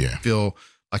just, feel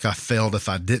like I failed if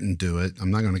I didn't do it.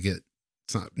 I'm not going to get,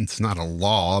 it's not a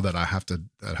law that I have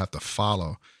to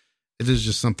follow. It is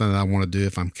just something that I want to do.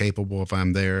 If I'm capable, if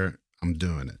I'm there, I'm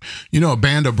doing it. A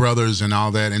band of brothers and all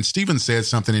that. And Stephen said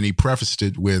something and he prefaced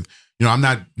it with, I'm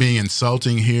not being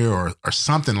insulting here or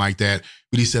something like that.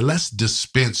 But he said, let's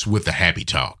dispense with the happy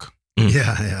talk.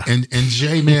 Yeah. And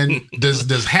Jay, man,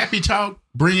 does happy talk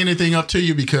bring anything up to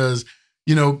you? Because,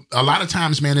 a lot of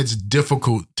times, man, it's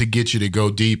difficult to get you to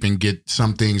go deep and get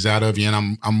some things out of you.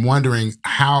 And I'm wondering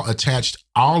how attached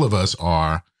all of us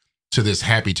are to this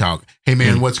happy talk. Hey,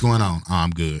 man, what's going on? Oh, I'm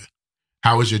good.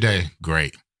 How was your day?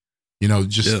 Great.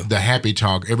 The happy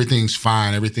talk. Everything's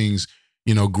fine. Everything's,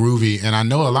 groovy. And I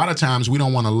know a lot of times we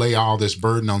don't want to lay all this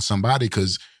burden on somebody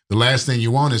because the last thing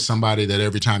you want is somebody that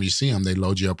every time you see them, they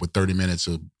load you up with 30 minutes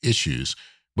of issues.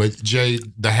 But Jay,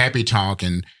 the happy talk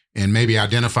and maybe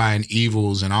identifying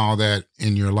evils and all that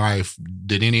in your life,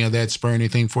 did any of that spur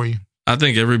anything for you? I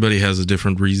think everybody has a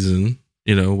different reason.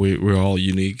 We're all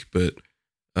unique, but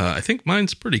I think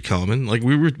mine's pretty common. Like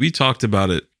we talked about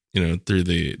it, through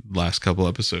the last couple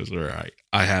episodes where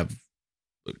I have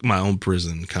my own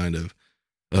prison kind of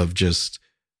just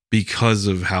because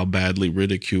of how badly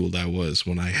ridiculed I was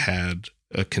when I had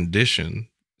a condition.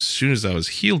 As soon as I was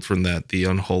healed from that, the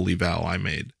unholy vow I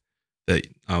made that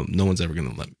no one's ever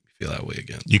going to let me feel that way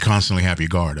again. You constantly have your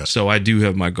guard up. So I do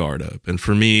have my guard up. And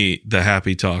for me, the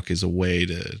happy talk is a way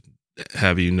to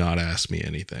have you not ask me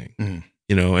anything, and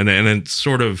it's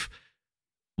sort of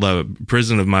the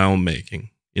prison of my own making,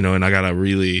 and I got to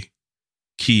really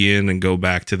key in and go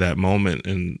back to that moment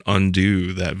and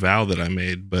undo that vow that I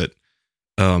made. But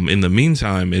in the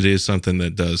meantime, it is something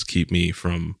that does keep me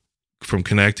from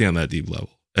connecting on that deep level.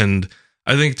 And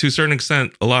I think to a certain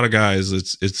extent, a lot of guys,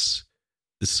 it's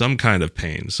some kind of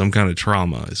pain, some kind of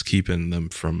trauma is keeping them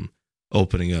from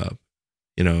opening up,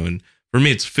 and for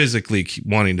me, it's physically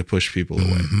wanting to push people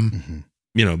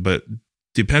away, but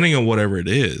depending on whatever it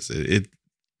is,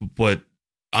 what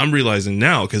I'm realizing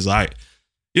now, because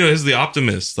as the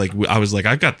optimist, like I was like,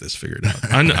 I got this figured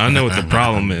out. I know what the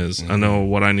problem is. I know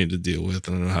what I need to deal with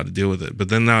and I know how to deal with it. But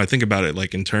then now I think about it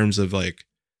like in terms of like,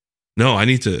 no, I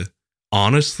need to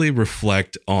honestly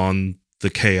reflect on the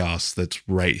chaos that's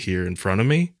right here in front of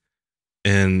me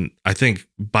And I think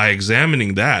by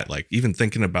examining that, like even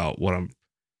thinking about what I'm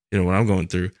going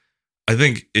through, I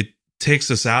think it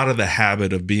takes us out of the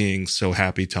habit of being so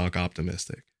happy talk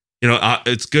optimistic.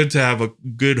 It's good to have a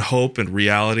good hope and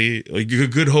reality, like a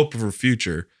good hope of a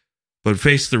future, but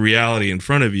face the reality in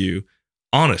front of you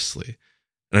honestly.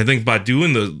 And I think by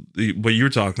doing the what you're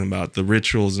talking about, the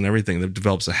rituals and everything, that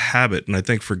develops a habit. And I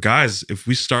think for guys, if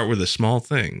we start with the small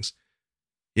things,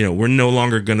 we're no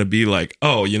longer going to be like,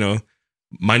 oh,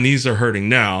 my knees are hurting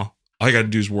now. All I got to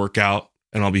do is work out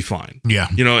and I'll be fine. Yeah.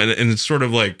 And it's sort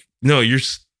of like, no,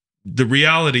 the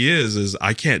reality is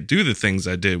I can't do the things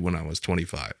I did when I was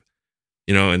 25,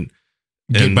 and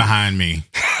get behind me.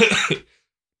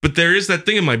 But there is that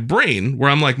thing in my brain where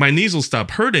I'm like, my knees will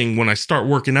stop hurting when I start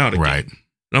working out again. Right.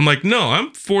 And I'm like, no,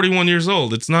 I'm 41 years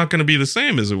old. It's not going to be the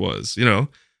same as it was,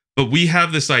 but we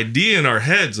have this idea in our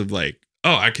heads of like,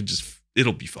 oh,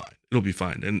 it'll be fine. It'll be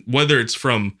fine. And whether it's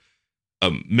from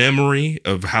a memory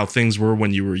of how things were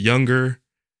when you were younger,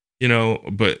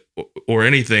 or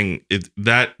anything,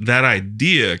 that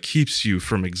idea keeps you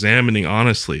from examining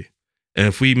honestly. And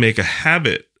if we make a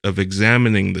habit of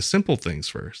examining the simple things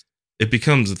first, it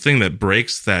becomes a thing that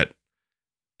breaks that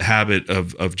habit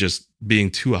of just being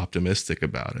too optimistic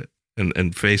about it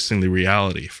and facing the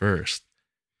reality first.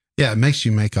 Yeah, it makes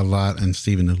you make a lot, and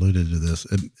Stephen alluded to this.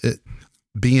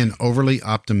 Being overly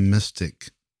optimistic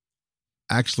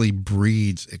actually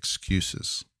breeds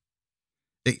excuses.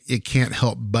 It can't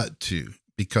help but to,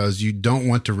 because you don't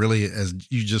want to really, as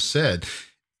you just said,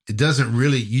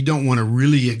 you don't want to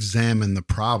really examine the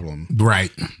problem.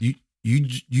 Right.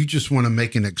 You just want to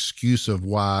make an excuse of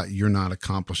why you're not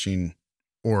accomplishing,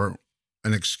 or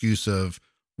an excuse of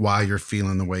why you're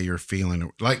feeling the way you're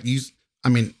feeling. Like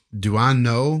do I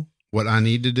know what I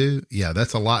need to do? Yeah,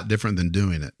 that's a lot different than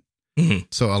doing it. Mm-hmm.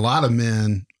 So a lot of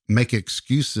men make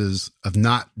excuses of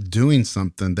not doing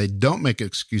something. They don't make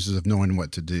excuses of knowing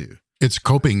what to do. It's a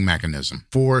coping mechanism.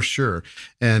 For sure.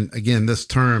 And again, this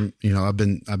term, I've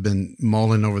been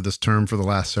mulling over this term for the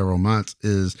last several months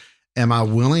is, am I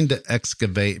willing to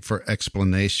excavate for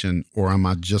explanation, or am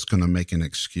I just going to make an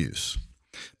excuse?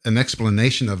 An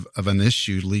explanation of an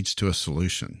issue leads to a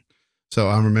solution. So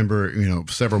I remember,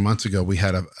 several months ago, we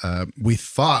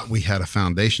thought we had a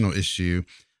foundational issue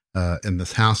in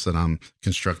this house that I'm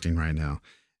constructing right now.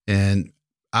 And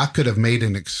I could have made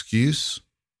an excuse.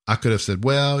 I could have said,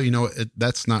 well,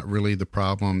 that's not really the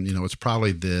problem. It's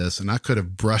probably this. And I could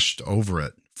have brushed over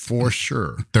it for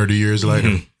sure. 30 years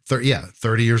later.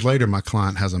 30 years later, my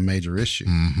client has a major issue,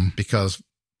 because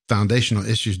foundational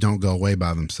issues don't go away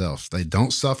by themselves. They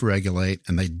don't self-regulate,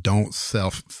 and they don't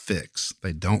self-fix.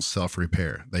 They don't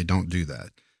self-repair. They don't do that.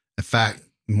 In fact,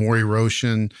 more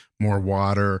erosion, more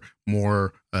water,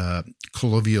 more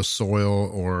colluvial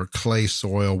soil or clay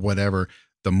soil, whatever,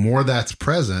 the more that's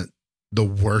present, the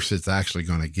worse it's actually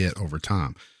going to get over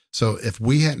time. So if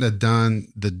we hadn't have done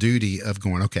the duty of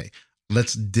going, okay,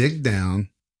 let's dig down,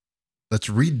 let's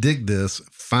redig this,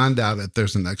 find out if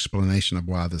there's an explanation of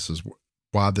why this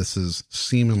is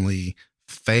seemingly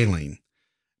failing.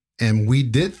 And we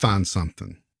did find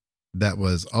something that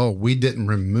was, we didn't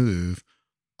remove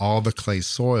all the clay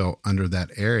soil under that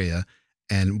area,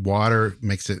 and water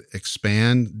makes it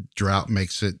expand, drought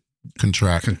makes it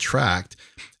contract.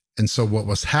 And so what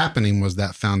was happening was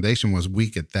that foundation was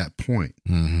weak at that point.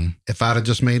 Mm-hmm. If I'd have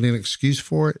just made an excuse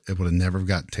for it, it would have never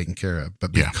gotten taken care of.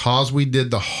 But because we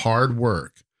did the hard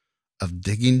work of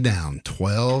digging down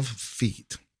 12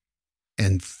 feet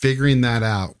and figuring that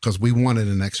out, because we wanted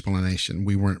an explanation,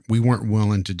 we weren't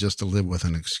willing to just to live with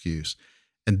an excuse.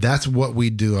 And that's what we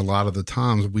do a lot of the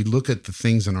times. We look at the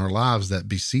things in our lives that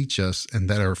beseech us and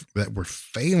that we're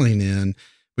failing in.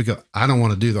 We go, I don't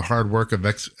want to do the hard work of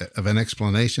an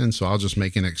explanation, so I'll just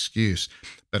make an excuse.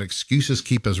 But excuses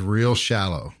keep us real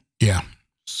shallow. Yeah.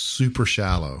 Super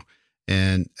shallow.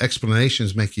 And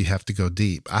explanations make you have to go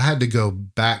deep. I had to go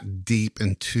back deep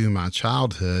into my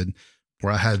childhood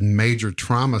where I had major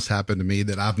traumas happen to me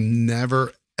that I've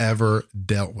never, ever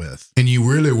dealt with. And you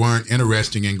really weren't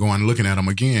interested in going looking at them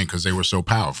again because they were so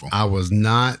powerful. I was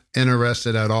not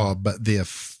interested at all, but the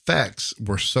effects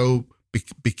were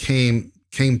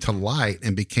came to light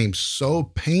and became so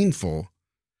painful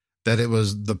that it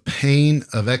was the pain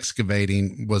of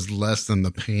excavating was less than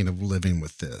the pain of living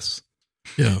with this.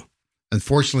 Yeah.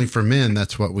 Unfortunately for men,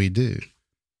 that's what we do.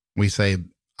 We say,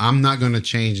 I'm not going to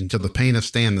change until the pain of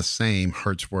staying the same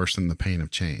hurts worse than the pain of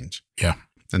change. Yeah.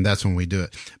 And that's when we do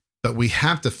it. But we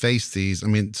have to face these. I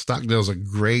mean, Stockdale's a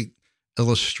great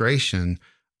illustration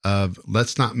of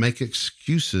let's not make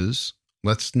excuses.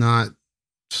 Let's not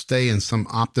stay in some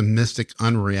optimistic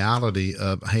unreality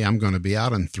of, hey, I'm going to be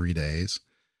out in 3 days.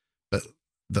 But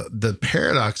The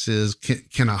paradox is,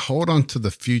 can I hold on to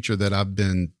the future that I've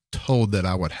been told that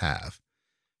I would have?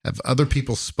 Have other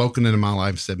people spoken into my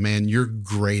life and said, man, you're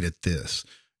great at this.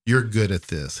 You're good at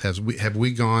this. Have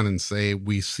we gone and say,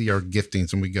 we see our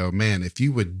giftings and we go, man, if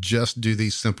you would just do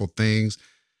these simple things,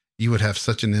 you would have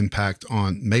such an impact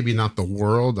on maybe not the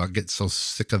world. I get so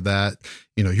sick of that.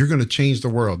 You're going to change the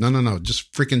world. No.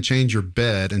 Just freaking change your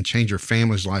bed and change your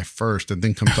family's life first, and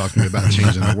then come talk to me about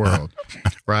changing the world.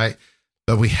 Right.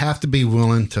 But we have to be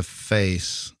willing to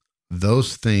face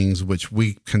those things which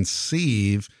we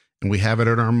conceive and we have it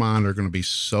in our mind are going to be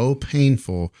so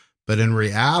painful. But in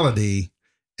reality,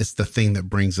 it's the thing that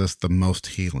brings us the most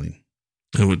healing.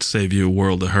 It would save you a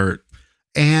world of hurt.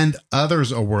 And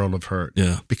others a world of hurt.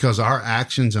 Yeah. Because our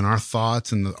actions and our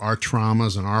thoughts and our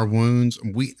traumas and our wounds,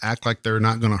 we act like they're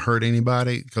not going to hurt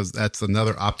anybody, because that's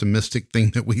another optimistic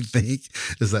thing that we think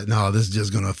is that, no, this is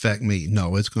just going to affect me.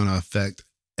 No, it's going to affect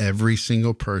every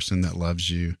single person that loves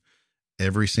you,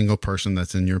 every single person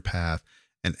that's in your path,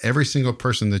 and every single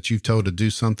person that you've told to do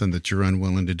something that you're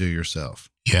unwilling to do yourself.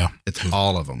 Yeah. It's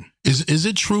all of them. Is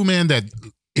it true, man, that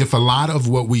if a lot of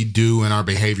what we do and our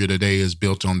behavior today is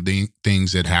built on the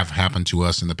things that have happened to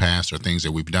us in the past or things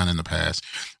that we've done in the past,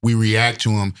 we react to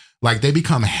them like they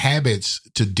become habits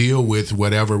to deal with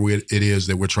whatever it is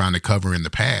that we're trying to cover in the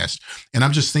past? And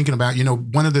I'm just thinking about,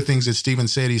 one of the things that Stephen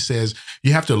said, he says,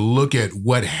 you have to look at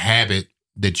what habit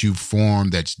that you've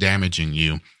formed that's damaging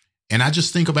you. And I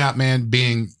just think about, man,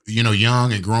 being,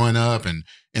 young and growing up and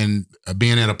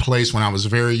being in a place when I was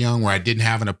very young where I didn't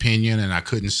have an opinion and I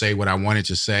couldn't say what I wanted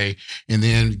to say. And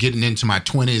then getting into my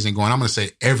 20s and going, I'm going to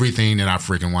say everything that I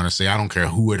freaking want to say. I don't care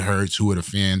who it hurts, who it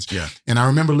offends. Yeah. And I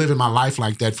remember living my life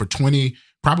like that for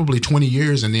probably 20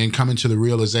 years, and then coming to the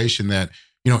realization that,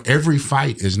 every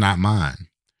fight is not mine.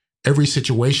 Every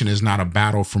situation is not a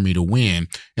battle for me to win.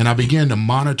 And I began to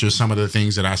monitor some of the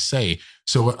things that I say.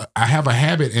 So I have a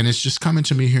habit, and it's just coming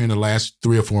to me here in the last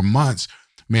 3 or 4 months,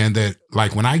 man, that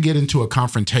like when I get into a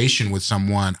confrontation with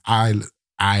someone, I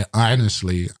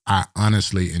honestly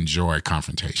enjoy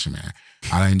confrontation, man.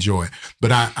 I enjoy it.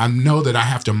 But I know that I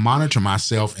have to monitor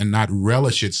myself and not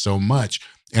relish it so much.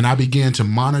 And I began to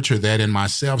monitor that in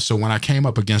myself. So when I came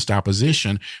up against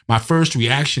opposition, my first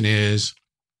reaction is,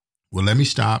 well, let me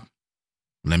stop.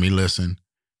 Let me listen.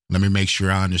 Let me make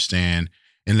sure I understand.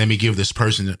 And let me give this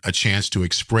person a chance to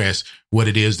express what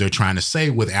it is they're trying to say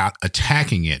without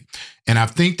attacking it. And I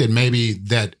think that maybe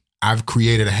that I've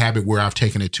created a habit where I've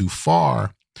taken it too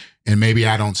far. And maybe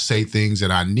I don't say things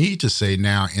that I need to say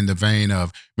now in the vein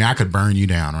of, man, I could burn you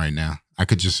down right now. I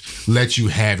could just let you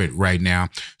have it right now.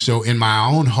 So in my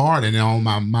own heart and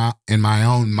in my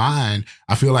own mind,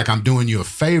 I feel like I'm doing you a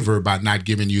favor by not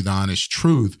giving you the honest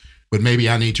truth. But maybe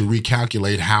I need to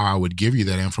recalculate how I would give you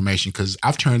that information, because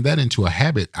I've turned that into a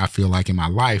habit, I feel like, in my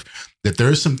life, that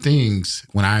there's some things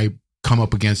when I come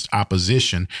up against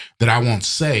opposition that I won't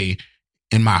say.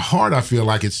 In my heart, I feel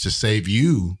like it's to save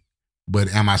you,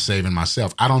 but am I saving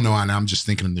myself? I don't know, and I'm just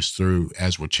thinking this through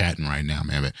as we're chatting right now,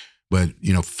 man. But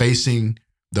facing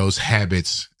those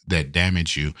habits that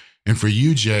damage you. And for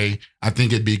you, Jay, I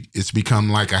think it's become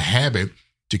like a habit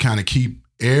to kind of keep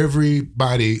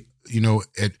everybody,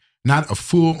 at not a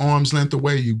full arm's length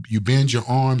away. You bend your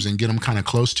arms and get them kind of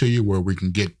close to you where we can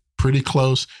get pretty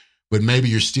close, but maybe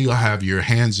you still have your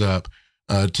hands up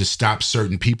to stop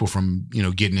certain people from,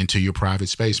 getting into your private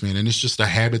space, man. And it's just a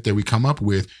habit that we come up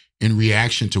with in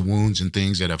reaction to wounds and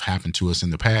things that have happened to us in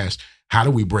the past. How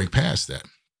do we break past that?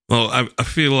 Well, I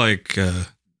feel like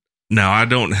now I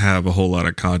don't have a whole lot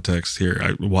of context here.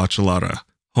 I watch a lot of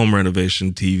home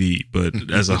renovation TV,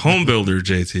 but as a home builder,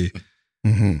 JT,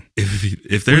 mm-hmm.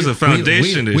 If there's a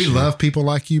foundation issue, we love people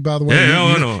like you, by the way.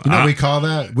 Yeah, we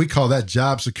call that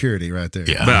job security right there.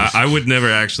 Yeah, but I would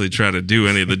never actually try to do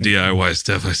any of the DIY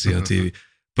stuff I see on TV.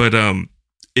 But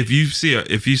if you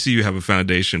see you have a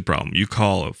foundation problem, you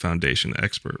call a foundation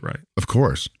expert, right? Of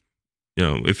course.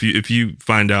 If you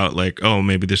find out like, oh,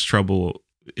 maybe there's trouble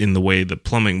in the way the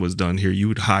plumbing was done here, you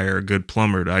would hire a good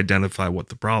plumber to identify what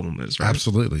the problem is, right?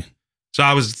 Absolutely. So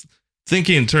I was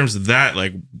thinking in terms of that,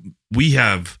 like we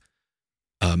have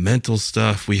mental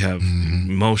stuff, we have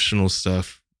emotional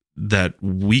stuff that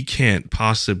we can't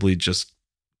possibly just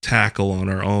tackle on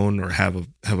our own, or have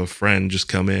a friend just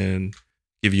come in,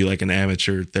 give you like an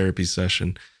amateur therapy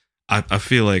session. I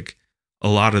feel like a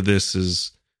lot of this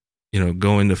is,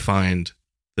 going to find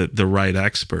the right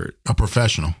expert, a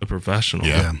professional.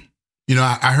 Yeah.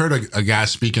 I heard a guy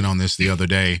speaking on this the other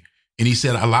day, and he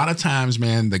said a lot of times,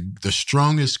 man, the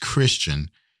strongest Christian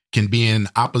can be in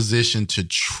opposition to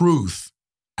truth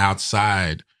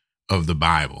outside of the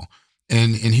Bible.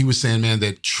 And he was saying, man,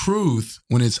 that truth,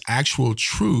 when it's actual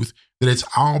truth, that it's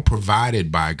all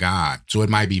provided by God. So it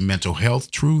might be mental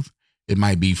health truth. It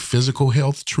might be physical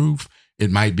health truth. It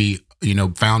might be,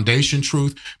 foundation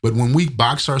truth. But when we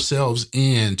box ourselves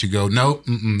in to go, nope,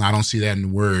 I don't see that in the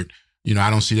word. I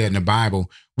don't see that in the Bible.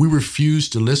 We refuse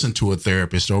to listen to a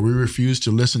therapist, or we refuse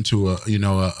to listen to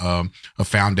a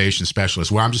foundation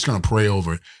specialist. Well, I'm just going to pray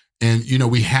over it. And,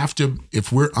 we have to,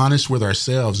 if we're honest with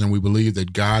ourselves and we believe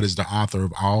that God is the author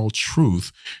of all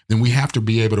truth, then we have to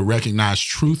be able to recognize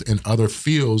truth in other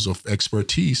fields of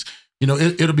expertise.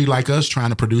 It'll be like us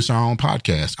trying to produce our own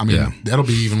podcast. I mean, That'll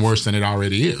be even worse than it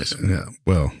already is. Yeah.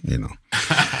 Well,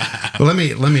 Well, let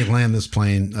me land this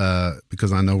plane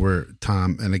because I know we're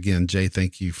time. And again, Jay,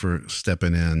 thank you for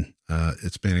stepping in.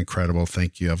 It's been incredible.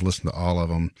 Thank you. I've listened to all of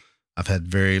them. I've had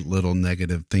very little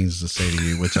negative things to say to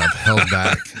you, which I've held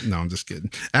back. No, I'm just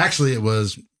kidding. Actually, it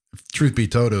was, truth be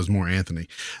told, it was more Anthony.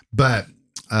 But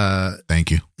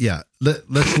thank you. Yeah.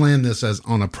 Let's land this as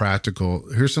on a practical.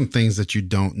 Here's some things that you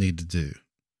don't need to do.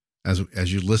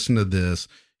 As you listen to this,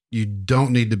 you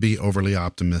don't need to be overly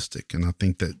optimistic. And I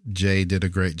think that Jay did a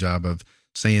great job of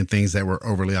saying things that were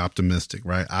overly optimistic,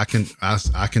 right? I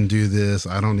can do this.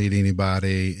 I don't need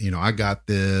anybody. I got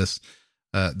this.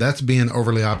 That's being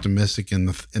overly optimistic in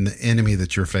the enemy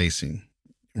that you're facing,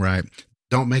 right?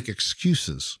 Don't make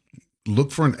excuses.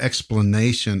 Look for an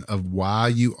explanation of why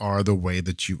you are the way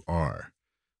that you are.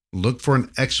 Look for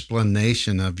an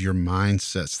explanation of your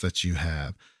mindsets that you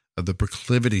have, of the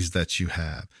proclivities that you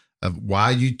have, of why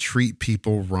you treat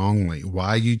people wrongly,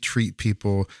 why you treat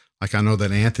people. Like, I know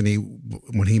that Anthony,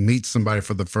 when he meets somebody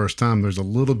for the first time, there's a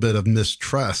little bit of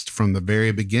mistrust from the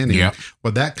very beginning. Yep.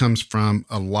 Well, that comes from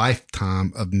a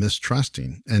lifetime of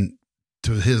mistrusting. And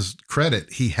to his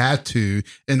credit, he had to,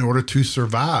 in order to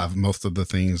survive most of the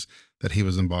things that he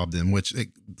was involved in,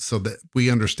 so that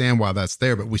we understand why that's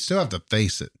there, but we still have to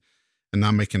face it and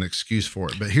not make an excuse for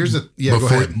it. But here's go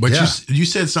ahead. But you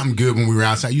said something good when we were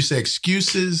outside. You said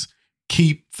excuses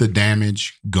keep the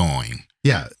damage going.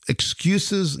 Yeah.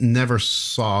 Excuses never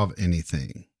solve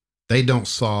anything. They don't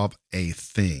solve a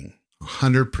thing.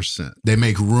 100%. They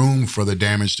make room for the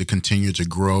damage to continue to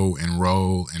grow and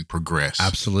roll and progress.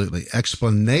 Absolutely.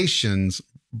 Explanations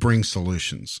bring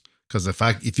solutions. Because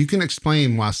if you can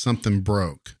explain why something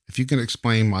broke, if you can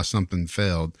explain why something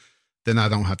failed, then I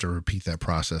don't have to repeat that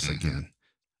process again.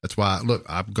 That's why, look,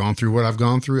 I've gone through what I've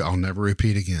gone through. I'll never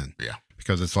repeat again. Yeah.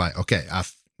 Because it's like, okay,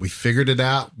 we figured it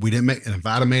out. We didn't and if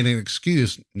I'd have made an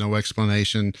excuse, no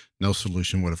explanation, no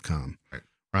solution would have come.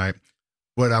 Right.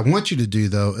 What I want you to do,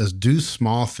 though, is do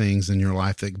small things in your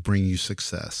life that bring you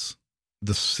success.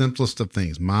 The simplest of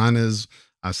things. Mine is,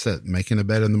 I said, making a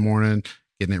bed in the morning,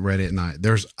 getting it ready at night.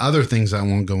 There's other things I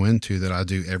won't go into that I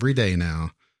do every day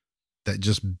now that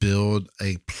just build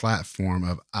a platform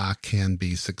of I can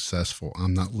be successful.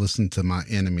 I'm not listening to my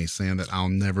enemy saying that I'll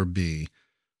never be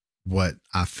what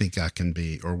I think I can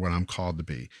be or what I'm called to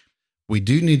be. We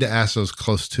do need to ask those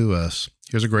close to us.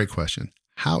 Here's a great question.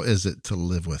 How is it to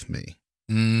live with me?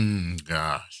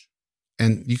 Gosh.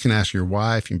 And you can ask your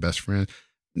wife, your best friend.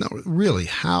 No, really,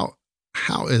 how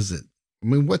is it? I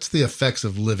mean, what's the effects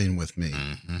of living with me?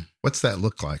 Mm-hmm. What's that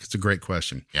look like? It's a great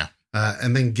question. Yeah.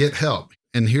 And then get help.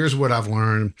 And here's what I've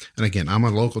learned. And again, I'm a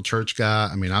local church guy.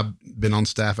 I mean, I've been on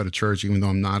staff at a church, even though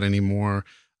I'm not anymore.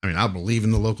 I mean, I believe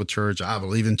in the local church. I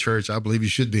believe in church. I believe you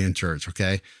should be in church.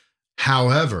 Okay.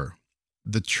 However,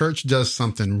 the church does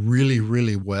something really,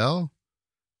 really well,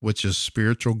 which is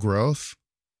spiritual growth.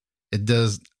 It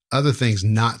does other things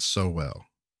not so well.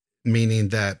 Meaning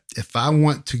that if I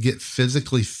want to get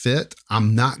physically fit,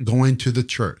 I'm not going to the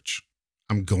church.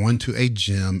 I'm going to a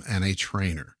gym and a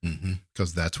trainer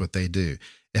because that's what they do.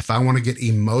 If I want to get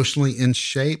emotionally in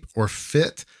shape or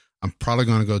fit, I'm probably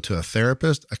going to go to a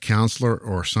therapist, a counselor,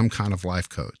 or some kind of life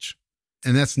coach.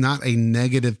 And that's not a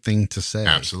negative thing to say.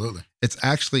 Absolutely. It's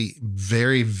actually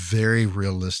very, very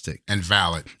realistic. And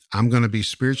valid. I'm going to be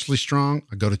spiritually strong,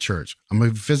 I go to church. I'm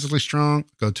going to be physically strong,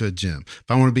 go to a gym. If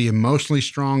I want to be emotionally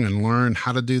strong and learn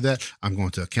how to do that, I'm going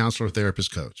to a counselor,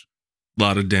 therapist, coach. A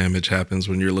lot of damage happens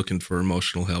when you're looking for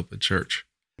emotional help at church.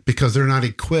 Because they're not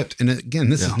equipped. And again,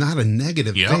 this is not a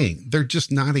negative thing. They're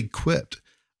just not equipped.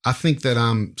 I think that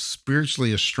I'm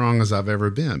spiritually as strong as I've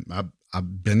ever been.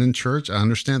 I've been in church. I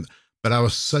understand. But I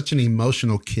was such an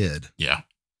emotional kid. Yeah.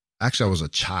 Actually, I was a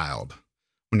child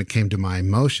when it came to my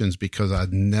emotions because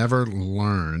I'd never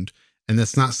learned. And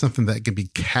it's not something that can be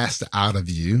cast out of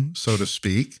you, so to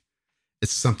speak.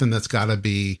 It's something that's got to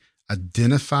be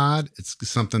identified. It's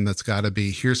something that's got to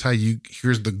be, here's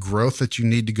the growth that you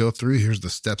need to go through. Here's the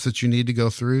steps that you need to go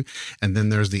through. And then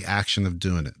there's the action of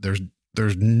doing it.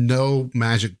 There's no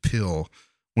magic pill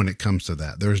when it comes to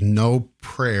that. There's no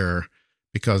prayer,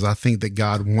 because I think that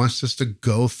God wants us to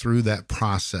go through that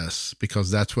process,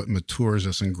 because that's what matures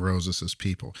us and grows us as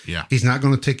people. Yeah. He's not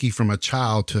going to take you from a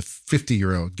child to a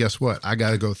 50-year-old. Guess what? I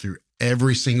got to go through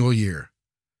every single year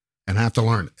and have to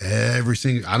learn I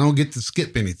don't get to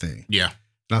skip anything. Yeah.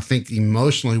 And I think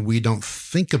emotionally, we don't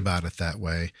think about it that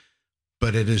way,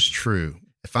 but it is true.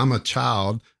 If I'm a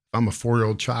child, if I'm a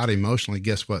 4-year-old child emotionally,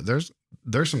 guess what? There's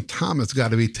some time that's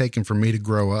got to be taken for me to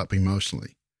grow up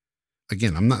emotionally.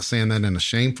 Again, I'm not saying that in a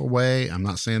shameful way. I'm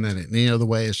not saying that in any other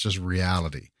way. It's just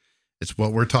reality. It's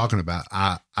what we're talking about.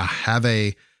 I have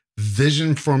a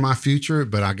vision for my future,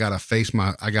 but I gotta face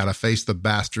the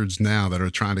bastards now that are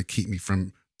trying to keep me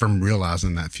from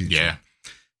realizing that future. Yeah.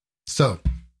 So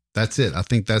that's it. I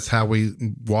think that's how we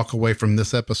walk away from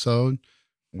this episode.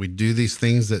 We do these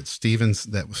things that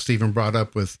Stephen brought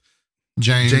up with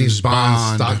James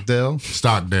Bond,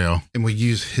 Stockdale, and we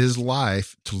use his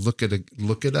life to look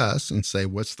at us and say,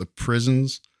 what's the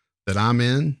prisons that I'm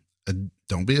in?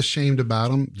 Don't be ashamed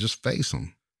about them. Just face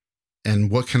them. And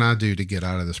what can I do to get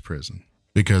out of this prison?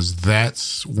 Because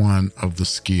that's one of the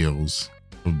skills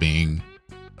of being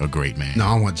a great man. No,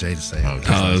 I want Jay to say it.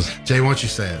 Okay. Jay, why don't you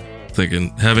say it?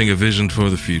 Thinking, having a vision for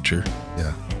the future.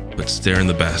 Yeah. But staring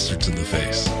the bastards in the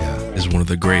face is one of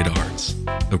the great arts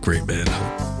of great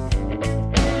manhood.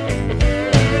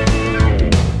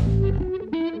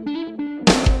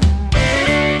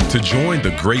 To join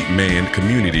the Great Man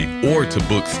community or to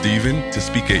book Stephen to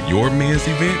speak at your men's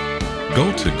event,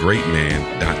 go to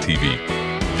greatman.tv.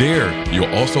 There,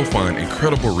 you'll also find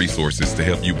incredible resources to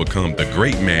help you become the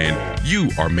great man you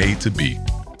are made to be.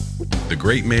 The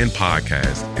Great Man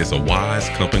Podcast is a Wise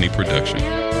Company production.